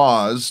 has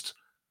caused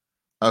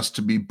us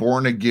to be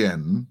born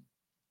again,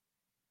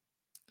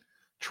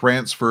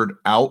 transferred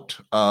out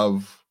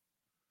of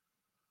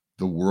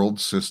the world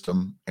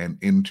system and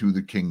into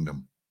the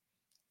kingdom.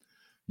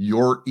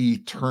 Your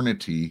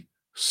eternity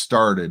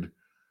started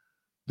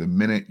the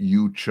minute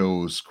you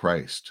chose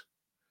Christ.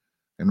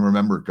 And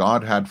remember,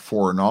 God had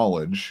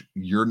foreknowledge.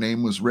 Your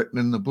name was written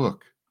in the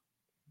book.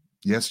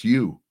 Yes,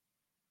 you.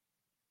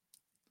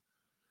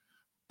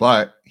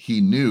 But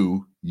he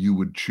knew you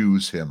would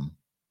choose him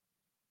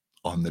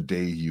on the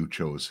day you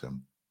chose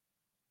him.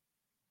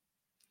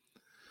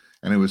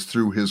 And it was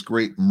through his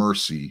great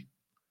mercy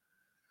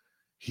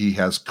he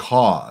has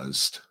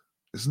caused.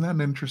 Isn't that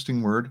an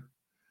interesting word?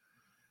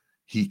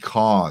 He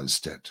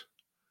caused it.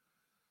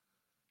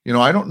 You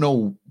know, I don't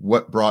know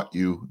what brought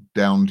you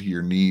down to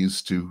your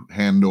knees to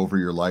hand over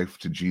your life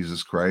to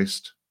Jesus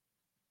Christ,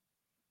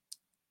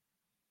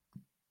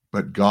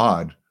 but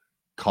God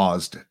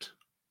caused it.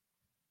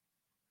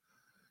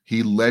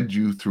 He led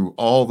you through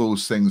all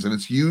those things, and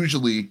it's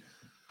usually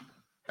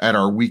at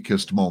our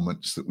weakest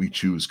moments that we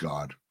choose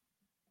God,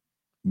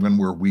 when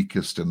we're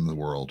weakest in the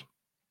world.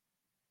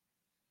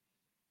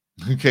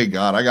 Okay,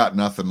 God, I got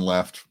nothing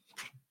left.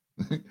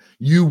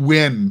 You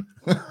win.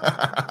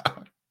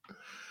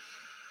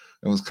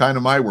 It was kind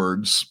of my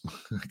words.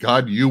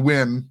 God, you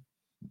win.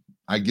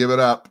 I give it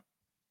up.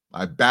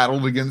 I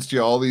battled against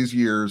you all these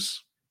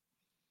years.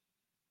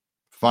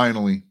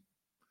 Finally,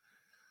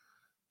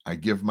 I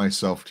give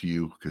myself to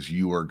you because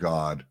you are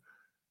God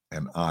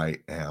and I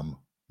am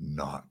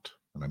not.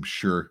 And I'm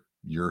sure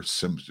your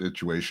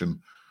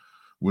situation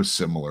was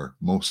similar.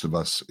 Most of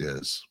us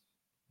is.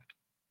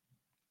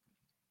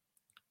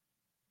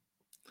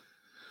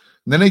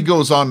 And then he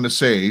goes on to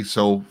say,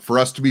 so for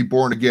us to be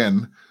born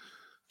again,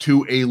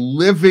 to a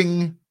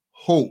living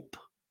hope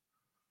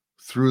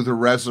through the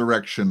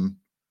resurrection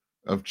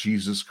of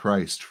Jesus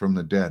Christ from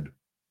the dead.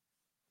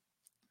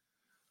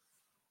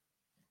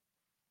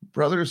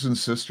 Brothers and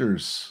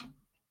sisters,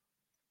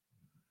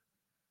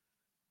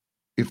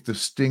 if the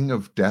sting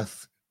of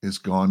death is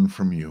gone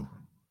from you,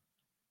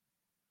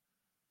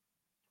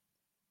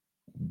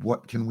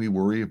 what can we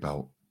worry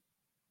about?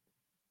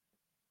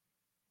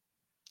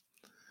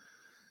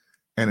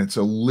 And it's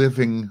a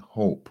living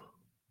hope.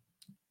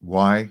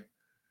 Why?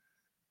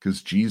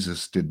 Because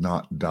Jesus did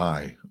not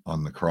die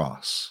on the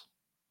cross.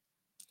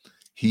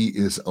 He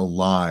is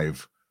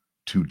alive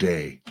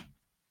today.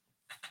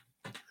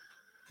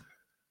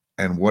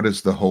 And what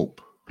is the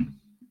hope?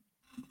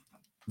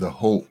 The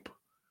hope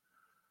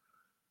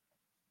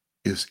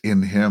is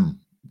in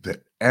him,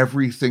 that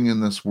everything in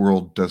this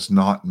world does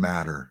not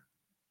matter.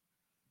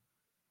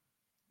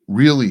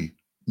 Really,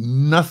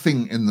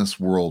 nothing in this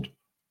world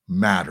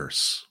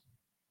matters.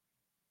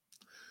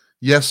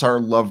 Yes, our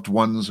loved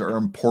ones are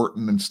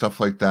important and stuff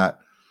like that,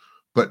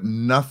 but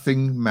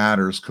nothing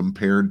matters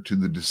compared to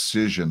the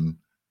decision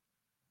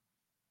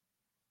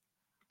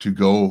to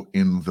go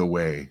in the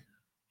way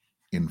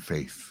in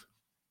faith.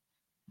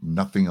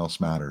 Nothing else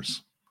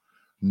matters.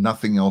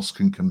 Nothing else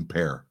can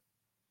compare.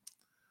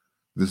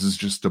 This is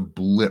just a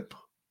blip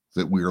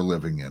that we are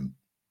living in.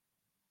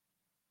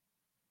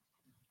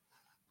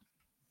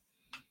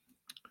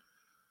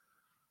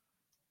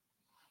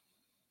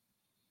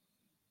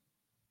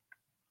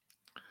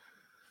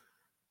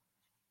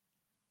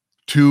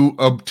 To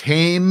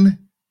obtain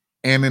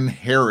an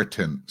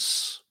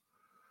inheritance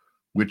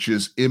which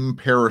is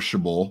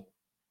imperishable,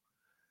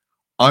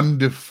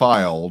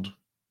 undefiled,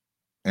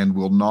 and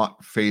will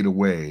not fade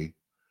away,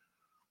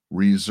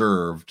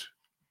 reserved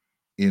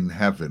in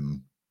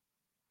heaven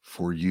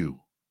for you.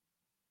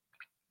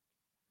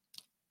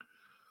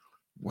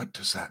 What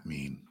does that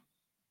mean?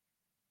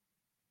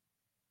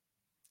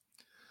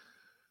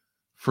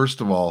 First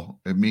of all,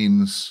 it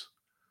means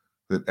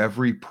that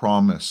every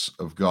promise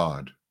of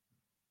God,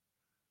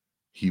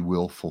 he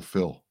will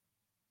fulfill.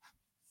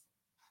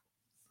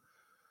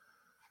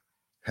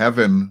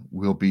 Heaven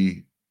will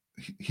be,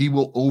 he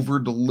will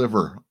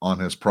over-deliver on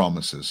his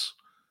promises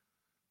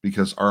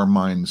because our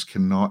minds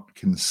cannot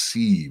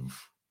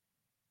conceive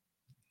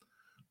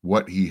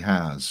what he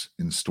has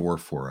in store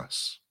for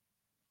us.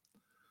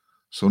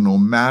 So no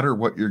matter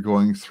what you're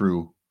going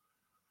through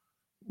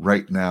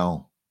right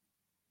now,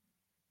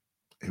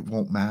 it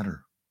won't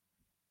matter.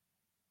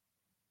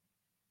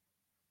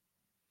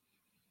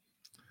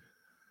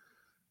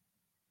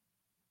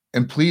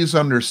 And please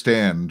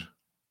understand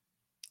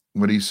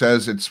when he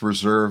says it's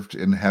reserved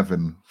in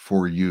heaven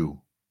for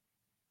you.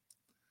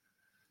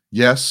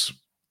 Yes,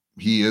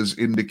 he is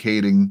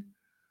indicating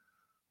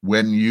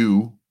when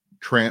you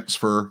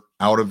transfer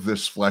out of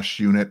this flesh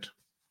unit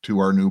to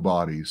our new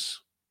bodies.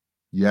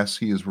 Yes,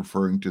 he is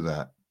referring to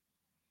that.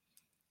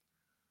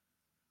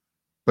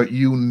 But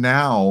you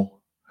now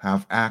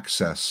have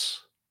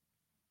access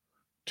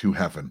to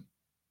heaven.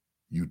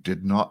 You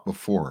did not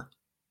before.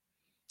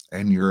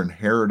 And your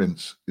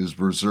inheritance is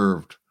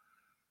reserved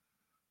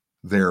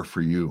there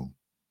for you.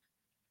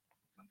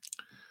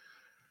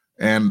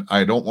 And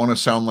I don't want to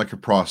sound like a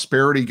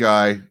prosperity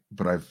guy,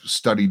 but I've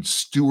studied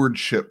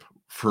stewardship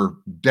for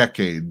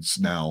decades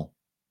now.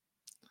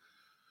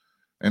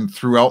 And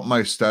throughout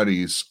my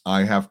studies,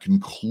 I have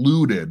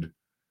concluded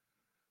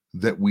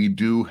that we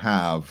do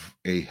have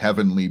a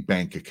heavenly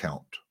bank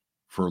account,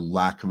 for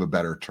lack of a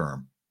better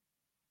term.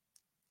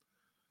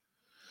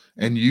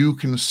 And you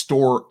can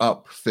store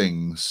up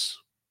things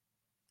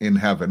in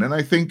heaven. And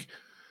I think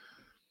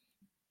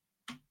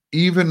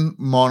even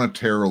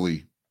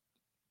monetarily,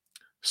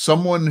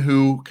 someone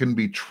who can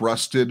be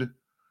trusted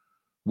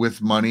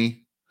with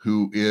money,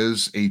 who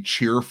is a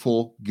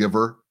cheerful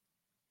giver,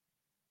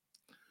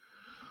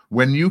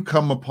 when you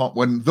come upon,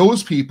 when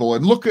those people,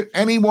 and look at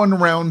anyone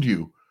around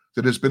you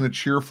that has been a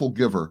cheerful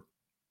giver,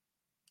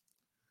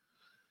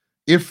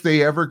 if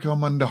they ever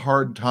come into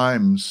hard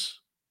times,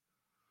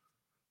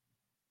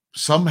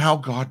 somehow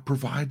God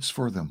provides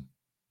for them.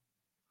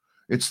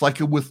 It's like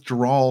a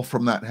withdrawal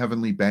from that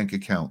heavenly bank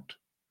account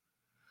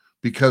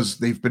because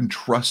they've been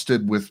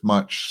trusted with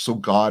much, so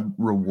God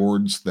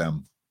rewards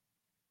them.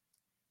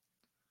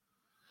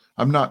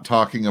 I'm not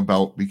talking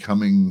about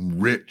becoming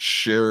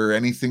rich or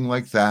anything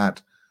like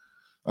that.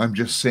 I'm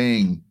just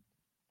saying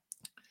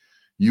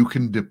you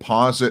can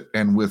deposit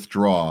and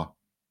withdraw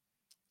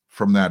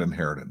from that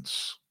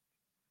inheritance.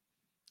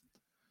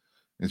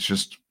 It's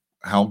just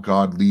how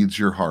God leads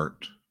your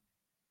heart.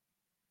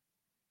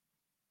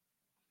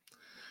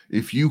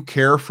 If you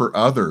care for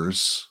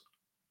others,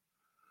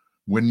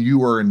 when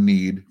you are in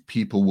need,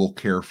 people will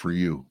care for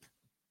you.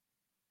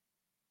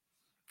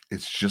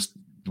 It's just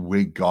the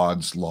way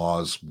God's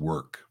laws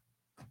work.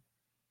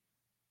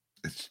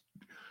 It's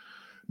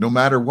no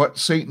matter what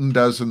Satan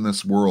does in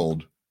this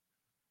world,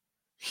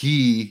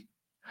 he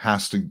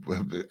has to,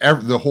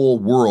 the whole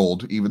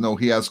world, even though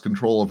he has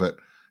control of it,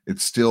 it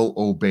still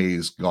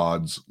obeys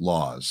God's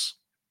laws.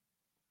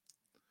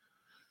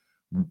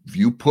 If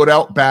you put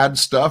out bad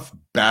stuff's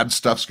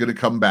going to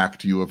come back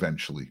to you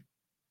eventually.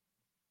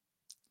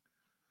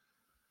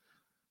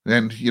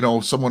 And,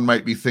 someone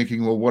might be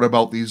thinking, well, what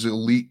about these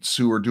elites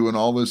who are doing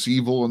all this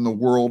evil in the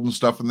world and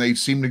stuff, and they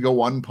seem to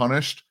go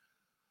unpunished?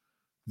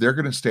 They're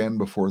going to stand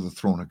before the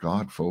throne of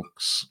God,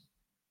 folks.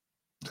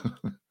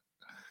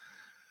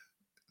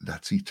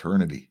 That's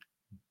eternity.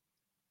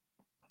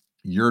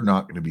 You're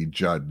not going to be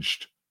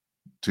judged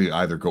to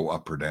either go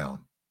up or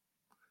down.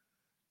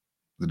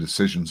 The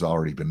decision's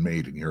already been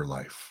made in your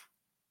life.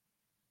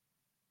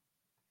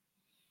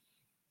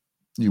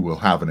 You will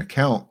have an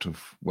account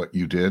of what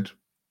you did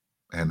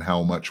and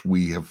how much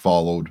we have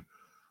followed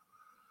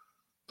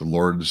the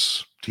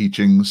Lord's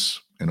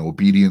teachings and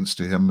obedience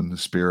to him in the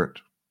Spirit.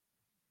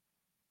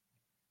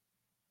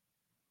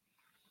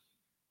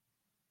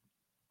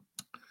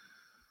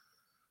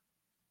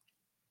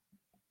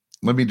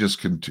 Let me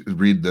just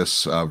read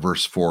this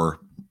verse 4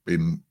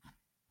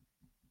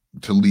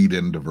 to lead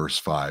into verse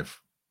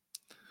 5.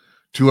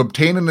 To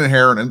obtain an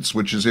inheritance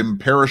which is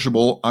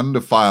imperishable,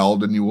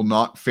 undefiled, and you will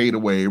not fade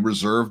away,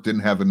 reserved in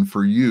heaven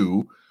for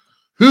you,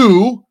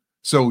 who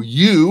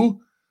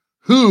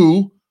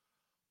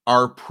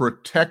are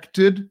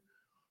protected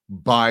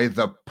by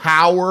the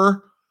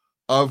power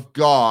of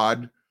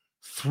God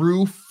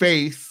through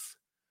faith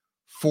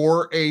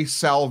for a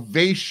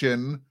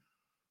salvation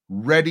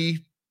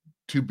ready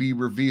to be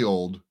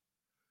revealed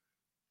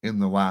in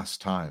the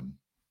last time.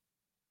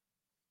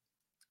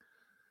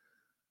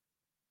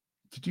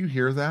 Did you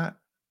hear that?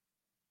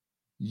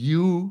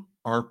 You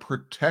are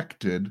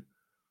protected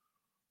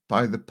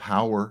by the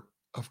power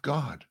of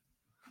God.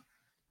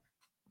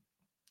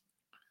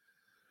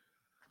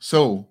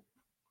 So,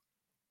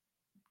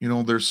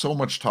 there's so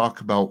much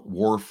talk about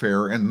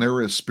warfare, and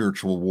there is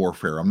spiritual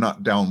warfare. I'm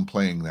not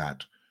downplaying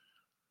that.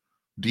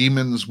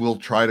 Demons will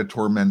try to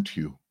torment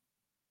you,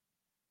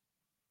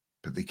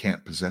 but they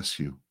can't possess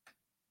you.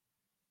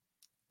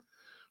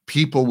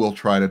 People will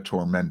try to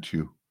torment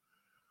you,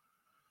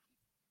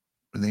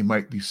 and they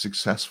might be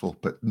successful,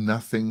 but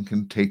nothing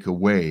can take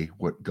away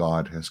what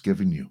God has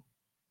given you.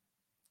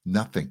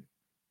 Nothing.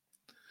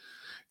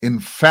 In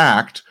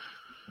fact,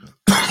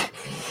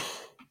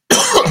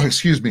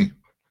 excuse me,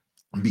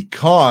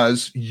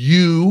 because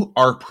you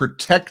are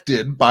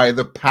protected by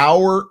the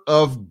power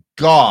of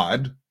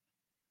God,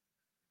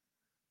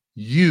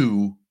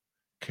 you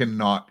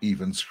cannot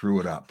even screw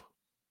it up.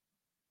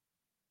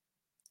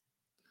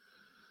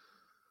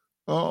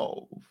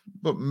 Oh,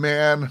 but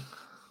man,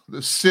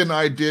 the sin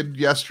I did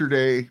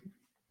yesterday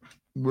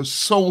was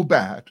so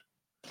bad.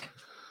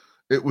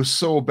 It was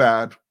so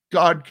bad.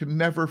 God can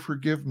never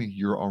forgive me.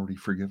 You're already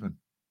forgiven.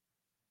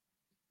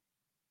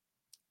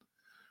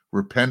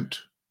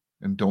 Repent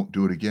and don't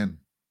do it again.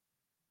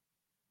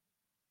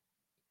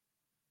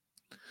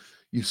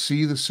 You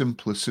see the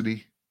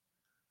simplicity?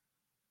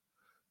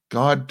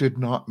 God did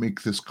not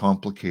make this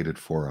complicated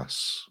for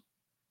us.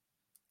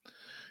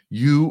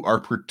 You are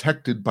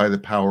protected by the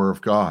power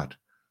of God.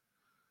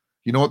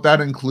 You know what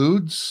that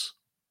includes?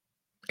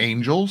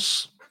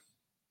 Angels.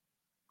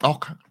 Oh,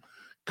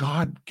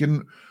 God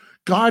can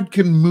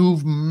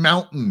move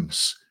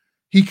mountains.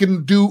 He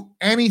can do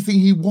anything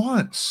he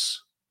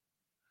wants.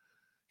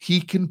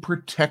 He can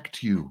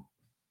protect you.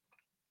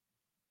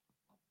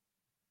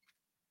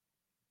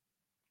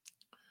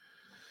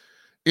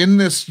 In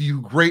this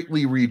you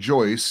greatly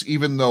rejoice,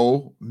 even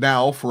though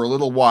now for a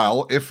little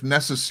while, if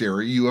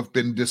necessary, you have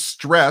been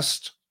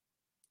distressed.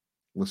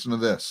 Listen to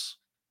this.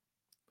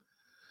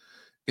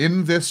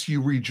 In this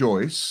you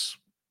rejoice,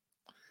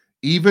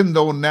 even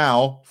though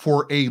now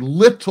for a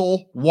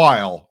little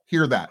while,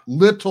 hear that,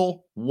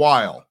 little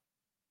while,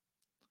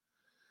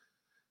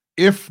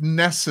 if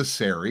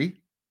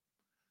necessary,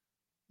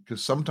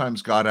 because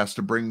sometimes God has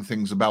to bring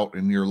things about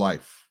in your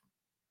life.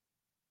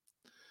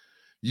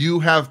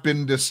 You have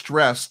been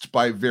distressed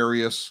by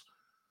various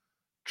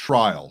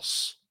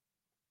trials.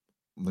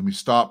 Let me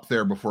stop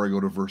there before I go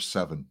to verse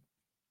 7.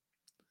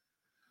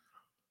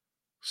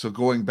 So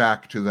going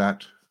back to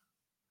that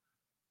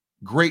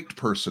great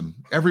person,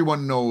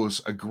 everyone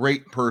knows a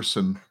great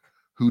person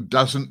who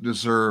doesn't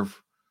deserve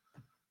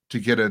to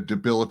get a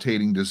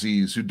debilitating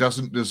disease, who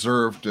doesn't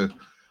deserve to,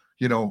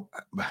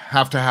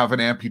 have to have an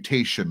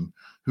amputation,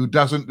 who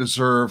doesn't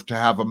deserve to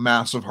have a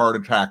massive heart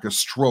attack, a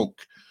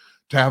stroke,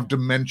 to have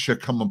dementia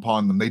come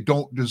upon them. They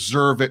don't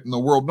deserve it in the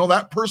world. No,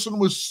 that person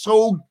was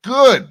so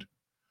good.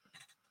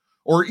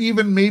 Or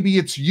even maybe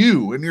it's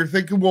you and you're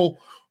thinking, well,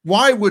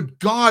 why would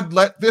God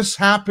let this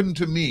happen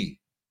to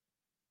me?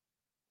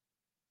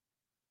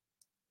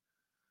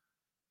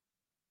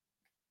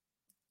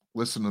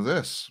 Listen to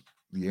this.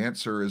 The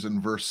answer is in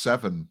verse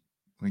 7.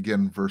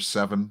 Again, verse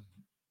 7,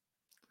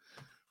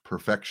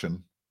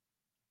 perfection.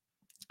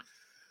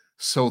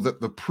 So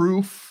that the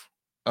proof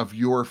of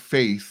your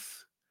faith,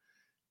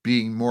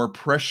 being more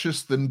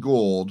precious than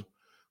gold,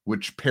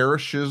 which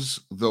perishes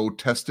though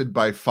tested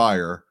by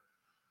fire,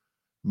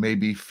 may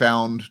be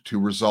found to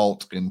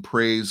result in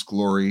praise,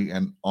 glory,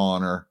 and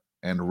honor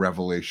and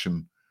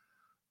revelation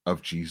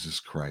of Jesus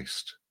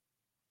Christ.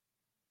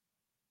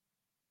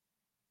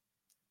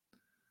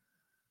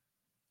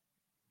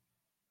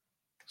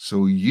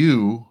 So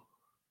you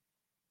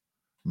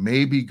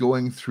may be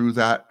going through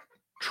that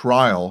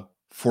trial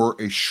for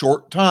a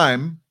short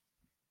time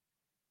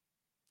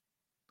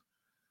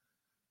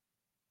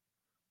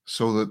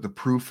so that the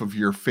proof of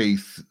your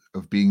faith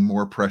of being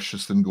more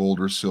precious than gold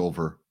or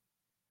silver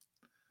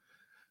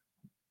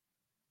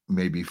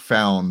may be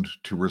found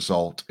to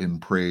result in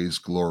praise,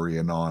 glory,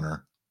 and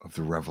honor of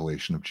the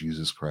revelation of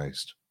Jesus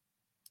Christ.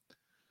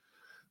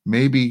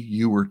 Maybe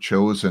you were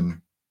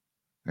chosen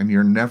and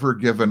you're never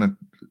given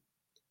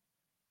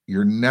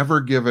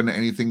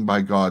anything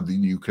by God that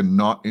you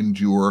cannot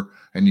endure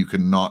and you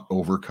cannot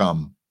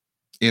overcome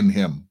in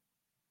him.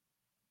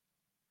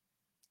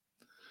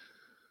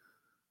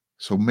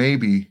 So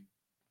maybe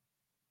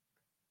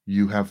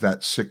you have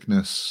that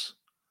sickness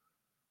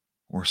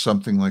or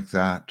something like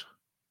that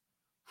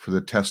for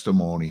the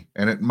testimony,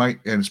 and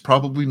it's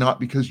probably not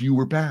because you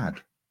were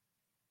bad.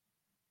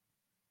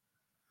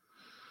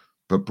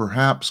 But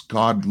perhaps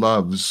God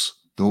loves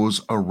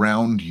those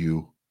around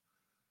you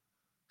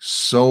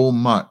so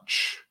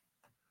much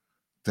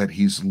that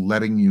he's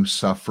letting you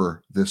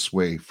suffer this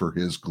way for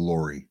his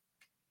glory.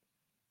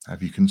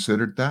 Have you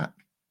considered that?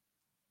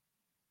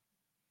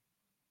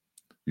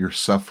 Your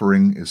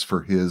suffering is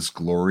for his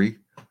glory.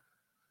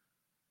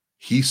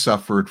 He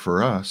suffered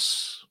for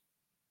us,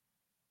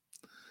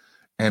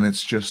 and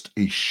it's just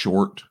a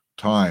short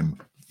time.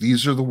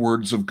 These are the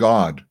words of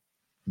God,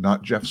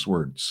 not Jeff's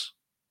words.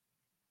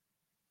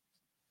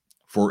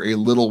 For a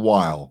little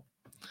while,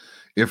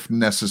 if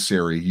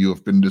necessary, you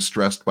have been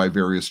distressed by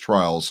various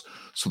trials.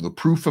 So the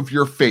proof of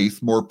your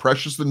faith, more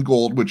precious than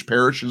gold, which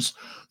perishes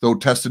though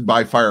tested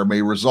by fire,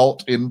 may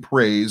result in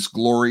praise,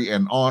 glory,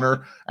 and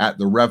honor at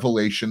the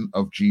revelation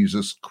of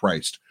Jesus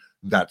Christ.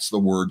 That's the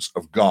words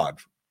of God.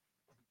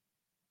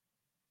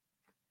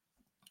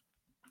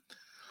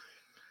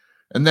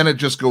 And then it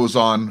just goes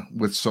on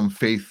with some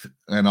faith,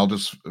 and I'll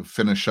just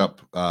finish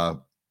up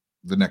the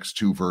next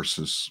two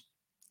verses.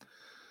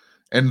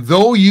 And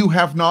though you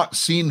have not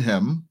seen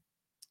him,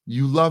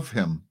 you love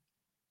him.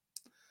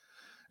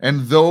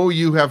 And though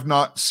you have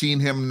not seen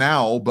him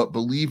now, but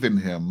believe in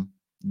him,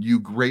 you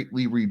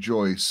greatly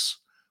rejoice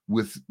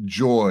with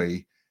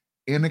joy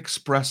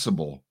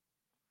inexpressible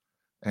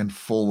and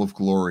full of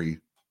glory,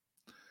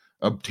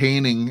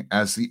 obtaining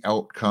as the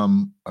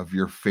outcome of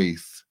your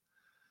faith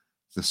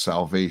the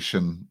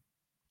salvation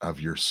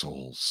of your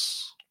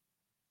souls.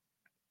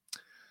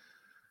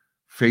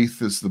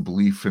 Faith is the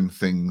belief in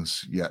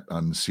things yet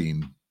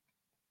unseen.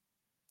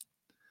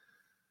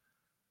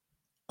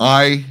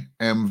 I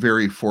am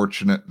very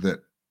fortunate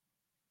that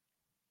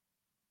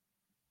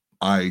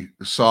I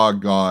saw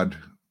God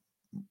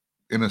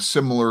in a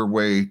similar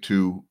way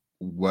to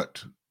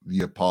what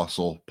the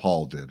Apostle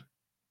Paul did.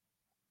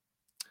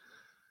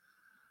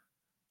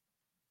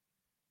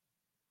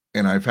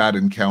 And I've had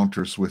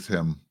encounters with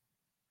him.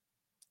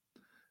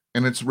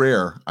 And it's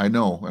rare, I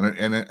know.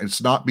 And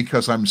it's not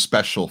because I'm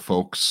special,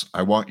 folks.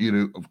 I want you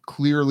to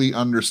clearly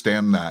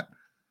understand that.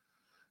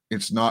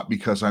 It's not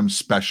because I'm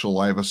special.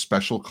 I have a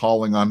special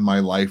calling on my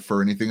life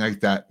or anything like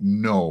that.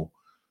 No.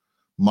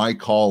 My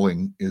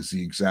calling is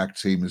the exact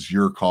same as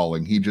your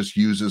calling. He just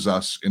uses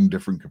us in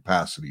different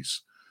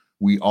capacities.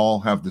 We all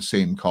have the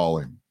same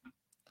calling.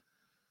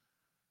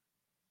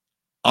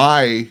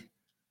 I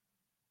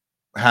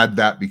had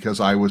that because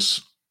I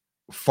was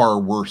far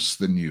worse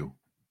than you.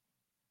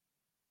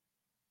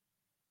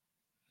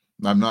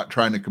 I'm not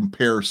trying to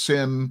compare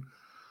sin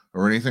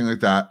or anything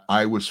like that.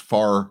 I was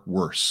far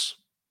worse.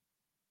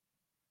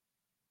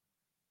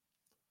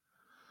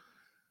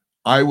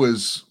 I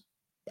was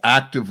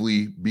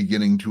actively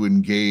beginning to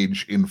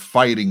engage in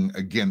fighting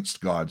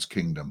against God's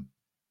kingdom.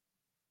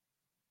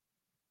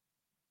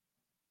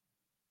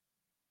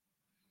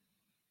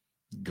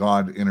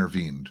 God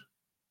intervened.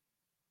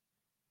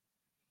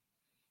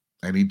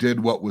 And he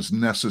did what was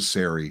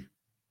necessary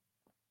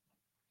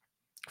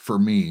for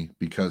me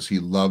because he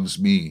loves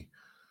me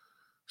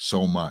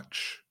so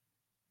much.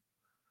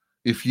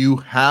 If you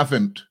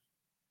haven't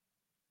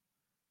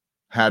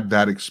had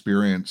that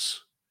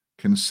experience,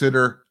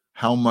 consider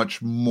how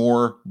much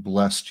more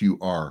blessed you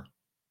are.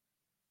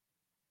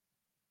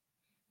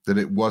 That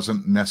it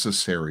wasn't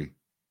necessary.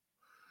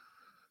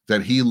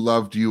 That he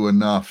loved you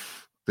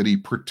enough that he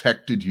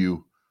protected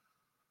you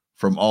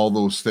from all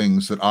those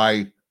things that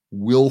I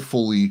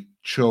willfully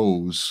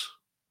chose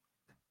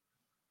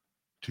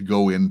to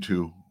go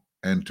into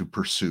and to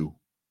pursue.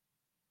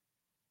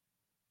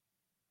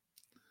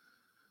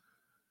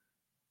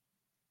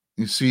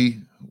 You see,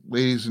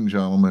 ladies and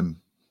gentlemen,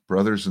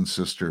 brothers and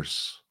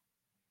sisters,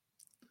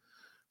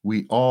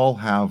 we all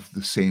have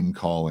the same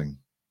calling.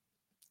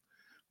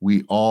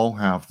 We all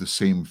have the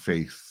same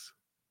faith.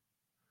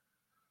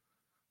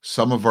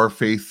 Some of our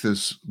faith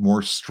is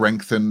more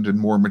strengthened and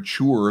more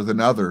mature than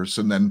others.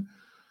 And then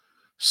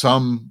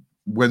some,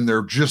 when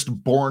they're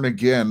just born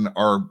again,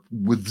 are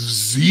with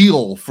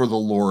zeal for the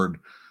Lord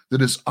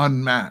that is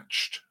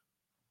unmatched.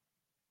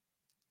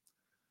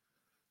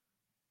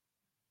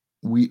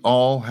 We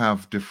all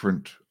have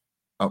different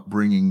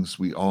upbringings.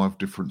 We all have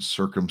different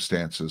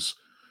circumstances.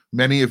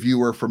 Many of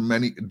you are from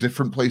many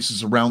different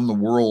places around the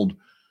world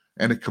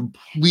and a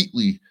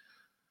completely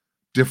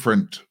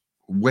different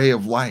way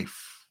of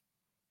life.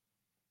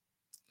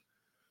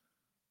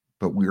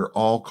 But we are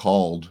all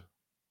called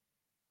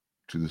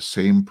to the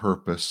same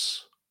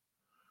purpose,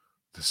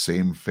 the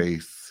same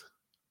faith.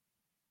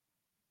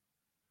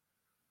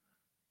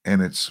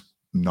 And it's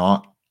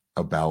not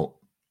about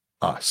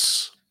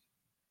us.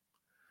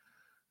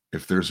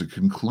 If there's a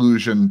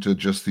conclusion to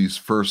just these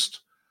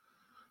first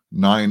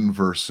 9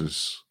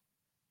 verses,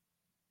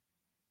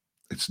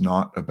 it's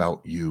not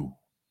about you.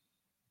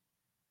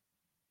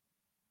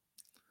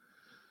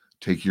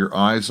 Take your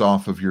eyes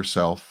off of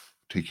yourself,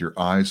 take your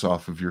eyes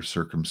off of your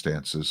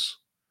circumstances,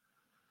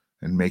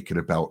 and make it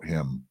about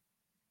him.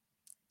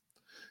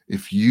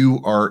 If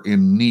you are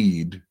in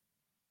need,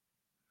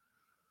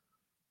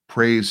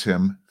 praise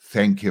him,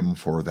 thank him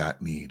for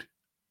that need.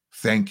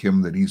 Thank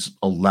him that he's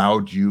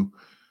allowed you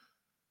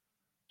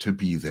to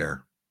be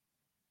there.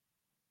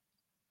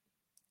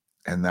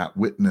 And that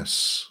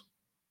witness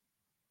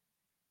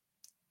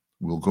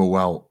will go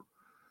out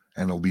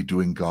and will be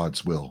doing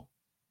God's will.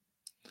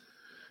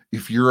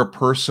 If you're a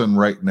person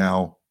right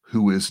now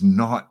who is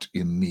not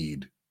in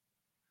need,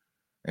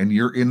 and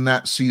you're in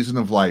that season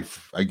of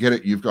life, I get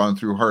it, you've gone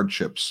through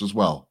hardships as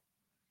well.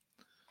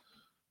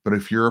 But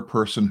if you're a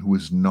person who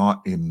is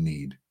not in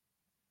need,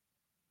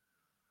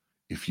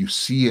 if you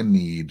see a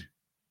need,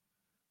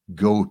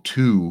 go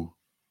to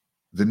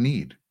the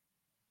need.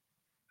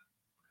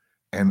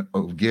 And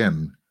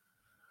again,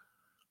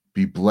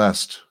 be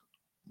blessed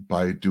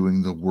by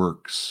doing the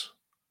works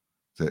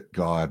that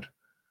God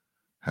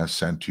has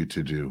sent you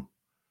to do.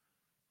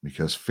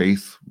 Because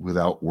faith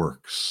without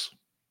works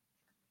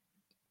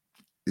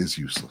is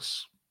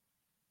useless.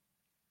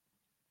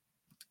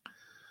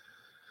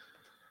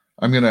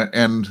 I'm going to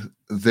end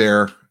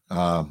there.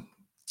 I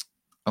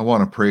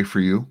want to pray for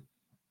you,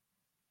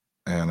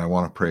 and I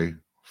want to pray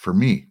for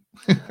me.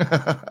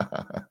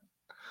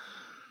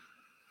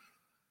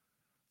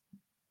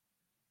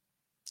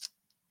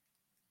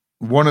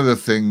 One of the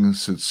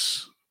things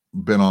that's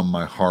been on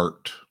my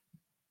heart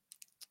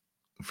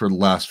for the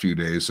last few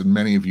days, and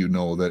many of you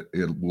know that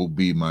it will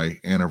be my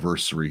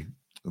anniversary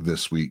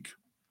this week.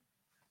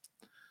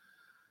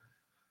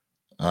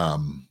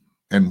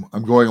 And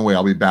I'm going away.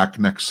 I'll be back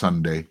next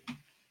Sunday.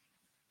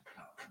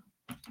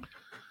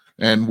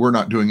 And we're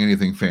not doing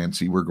anything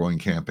fancy. We're going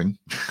camping,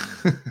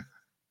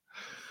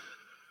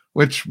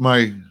 which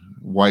my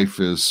wife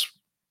is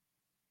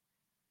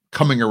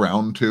coming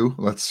around to,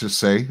 let's just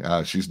say.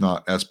 She's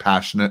not as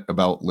passionate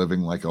about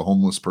living like a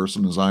homeless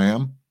person as I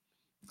am.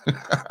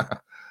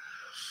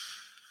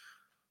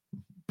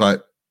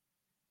 But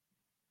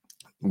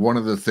one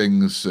of the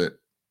things that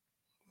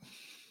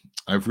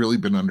I've really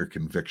been under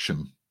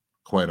conviction,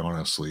 quite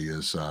honestly,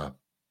 is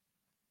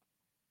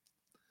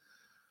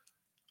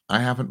I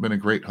haven't been a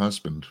great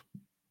husband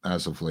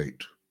as of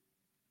late.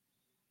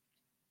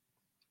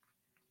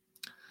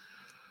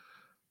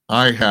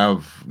 I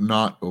have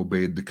not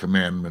obeyed the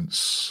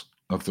commandments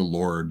of the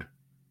Lord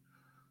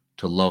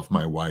to love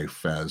my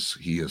wife as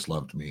he has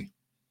loved me.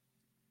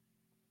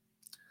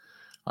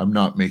 I'm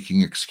not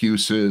making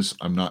excuses.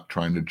 I'm not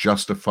trying to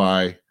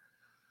justify,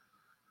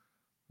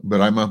 but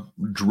I'm a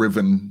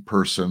driven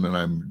person, and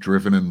I'm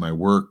driven in my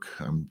work.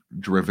 I'm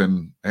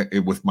driven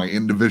with my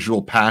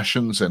individual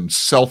passions, and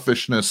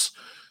selfishness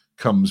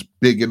comes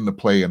big into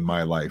play in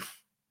my life.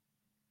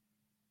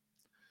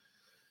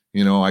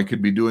 You know, I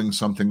could be doing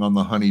something on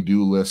the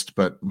honey-do list,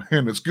 but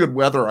man, it's good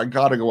weather. I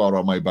got to go out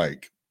on my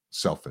bike.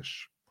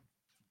 Selfish.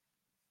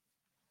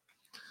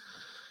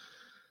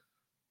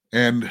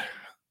 And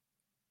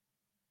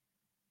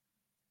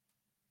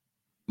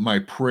my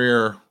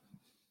prayer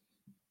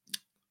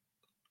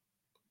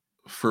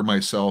for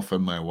myself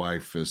and my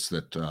wife is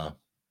that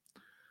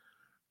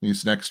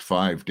these next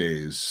 5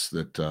 days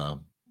that the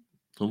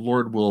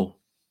Lord will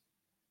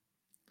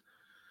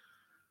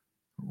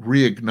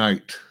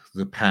reignite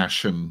the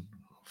passion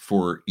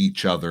for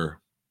each other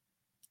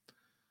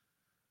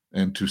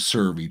and to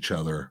serve each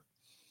other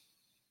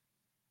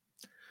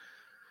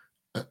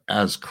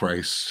as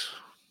Christ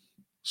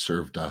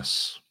served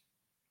us.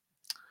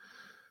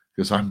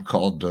 Because I'm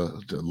called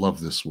to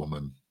love this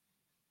woman.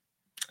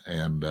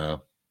 And,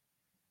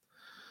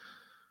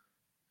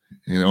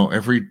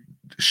 every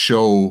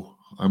show,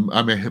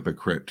 I'm a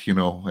hypocrite.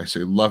 I say,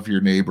 love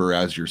your neighbor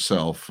as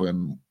yourself.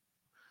 And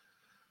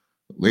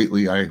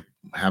lately, I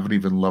haven't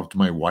even loved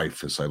my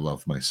wife as I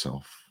love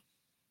myself.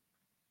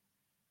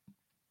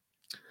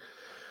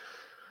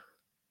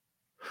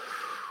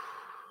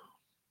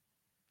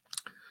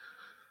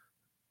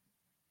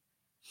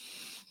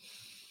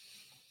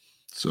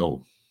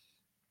 So,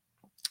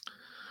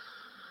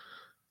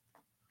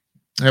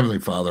 Heavenly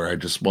Father, I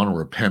just want to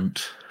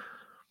repent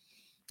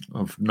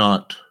of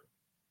not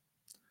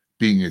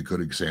being a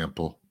good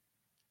example,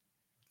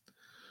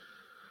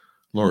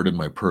 Lord, in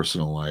my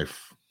personal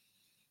life.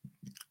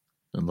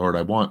 And Lord,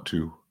 I want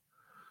to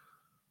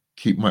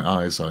keep my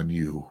eyes on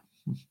you,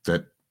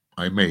 that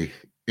I may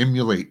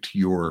emulate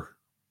your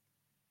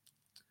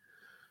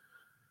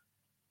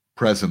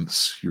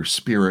presence, your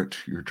spirit,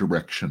 your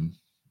direction,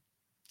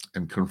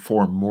 and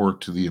conform more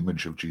to the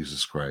image of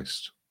Jesus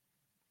Christ.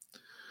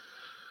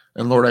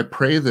 And Lord, I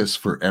pray this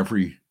for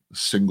every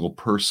single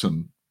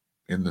person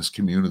in this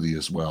community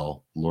as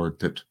well, Lord,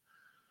 that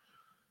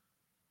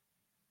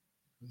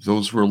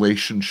those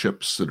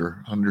relationships that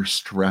are under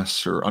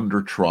stress or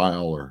under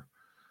trial or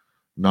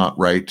not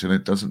right, and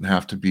it doesn't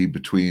have to be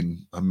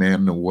between a man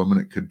and a woman,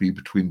 it could be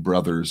between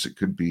brothers, it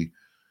could be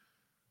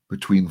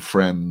between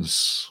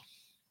friends,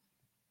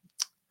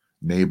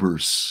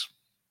 neighbors.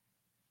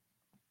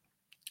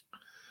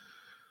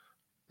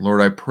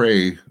 Lord, I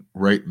pray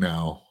right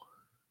now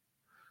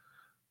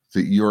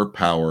that your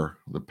power,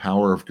 the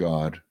power of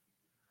God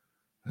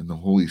and the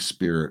Holy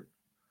Spirit,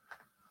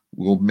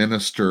 will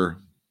minister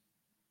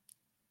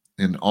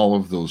in all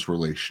of those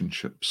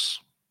relationships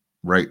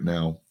right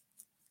now.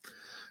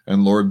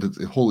 And Lord, that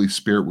the Holy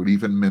Spirit would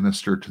even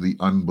minister to the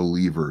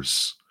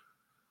unbelievers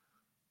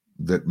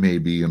that may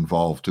be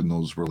involved in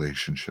those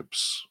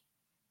relationships.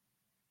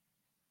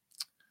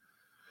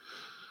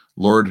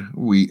 Lord,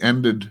 we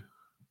ended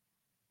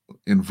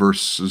in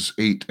verses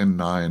 8 and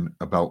 9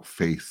 about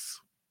faith.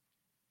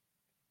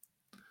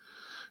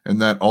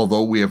 And that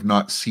although we have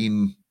not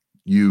seen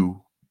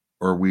you,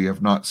 or we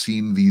have not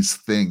seen these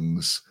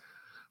things,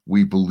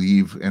 we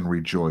believe and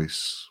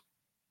rejoice.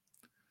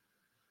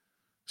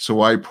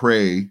 So I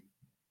pray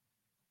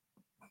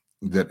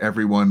that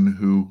everyone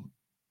who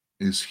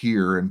is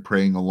here and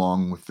praying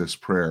along with this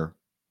prayer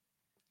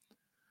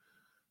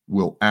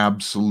will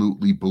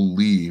absolutely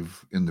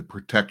believe in the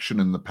protection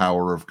and the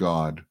power of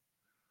God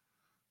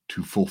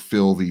to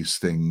fulfill these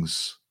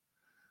things,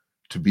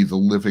 to be the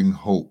living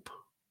hope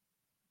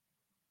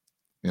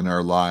in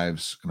our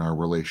lives, in our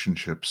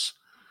relationships,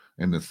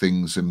 and the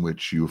things in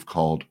which you have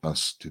called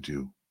us to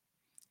do.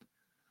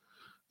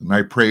 And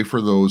I pray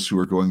for those who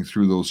are going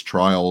through those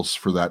trials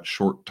for that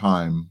short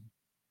time,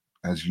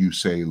 as you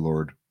say,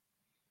 Lord,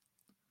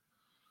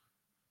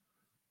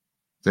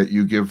 that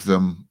you give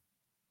them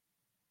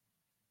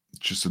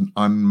just an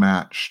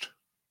unmatched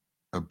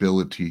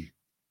ability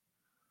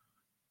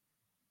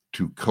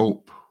to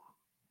cope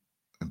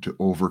and to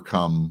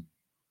overcome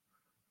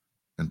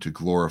and to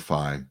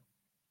glorify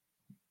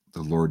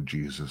the Lord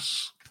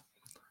Jesus.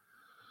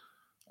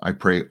 I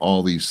pray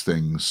all these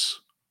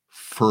things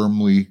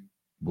firmly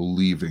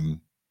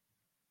believing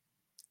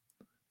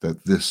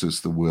that this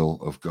is the will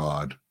of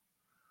God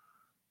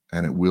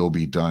and it will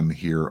be done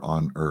here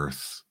on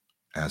earth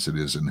as it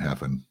is in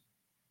heaven.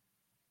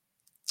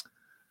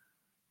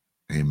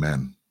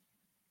 Amen.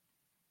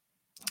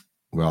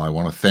 Well, I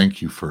want to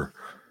thank you for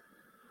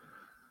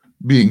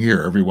being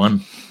here,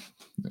 everyone.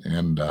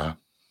 And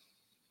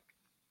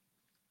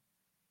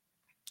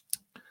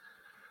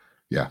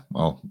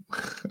I'll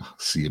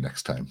see you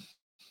next time.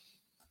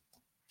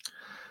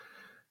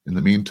 In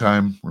the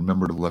meantime,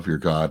 remember to love your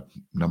God.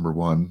 Number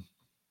one,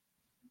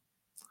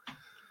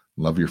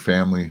 love your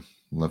family,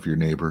 love your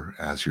neighbor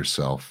as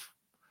yourself.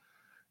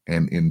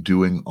 And in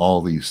doing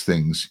all these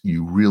things,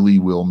 you really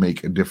will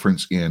make a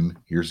difference in,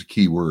 here's a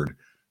key word,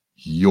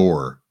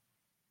 your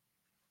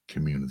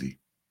community.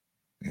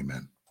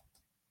 Amen.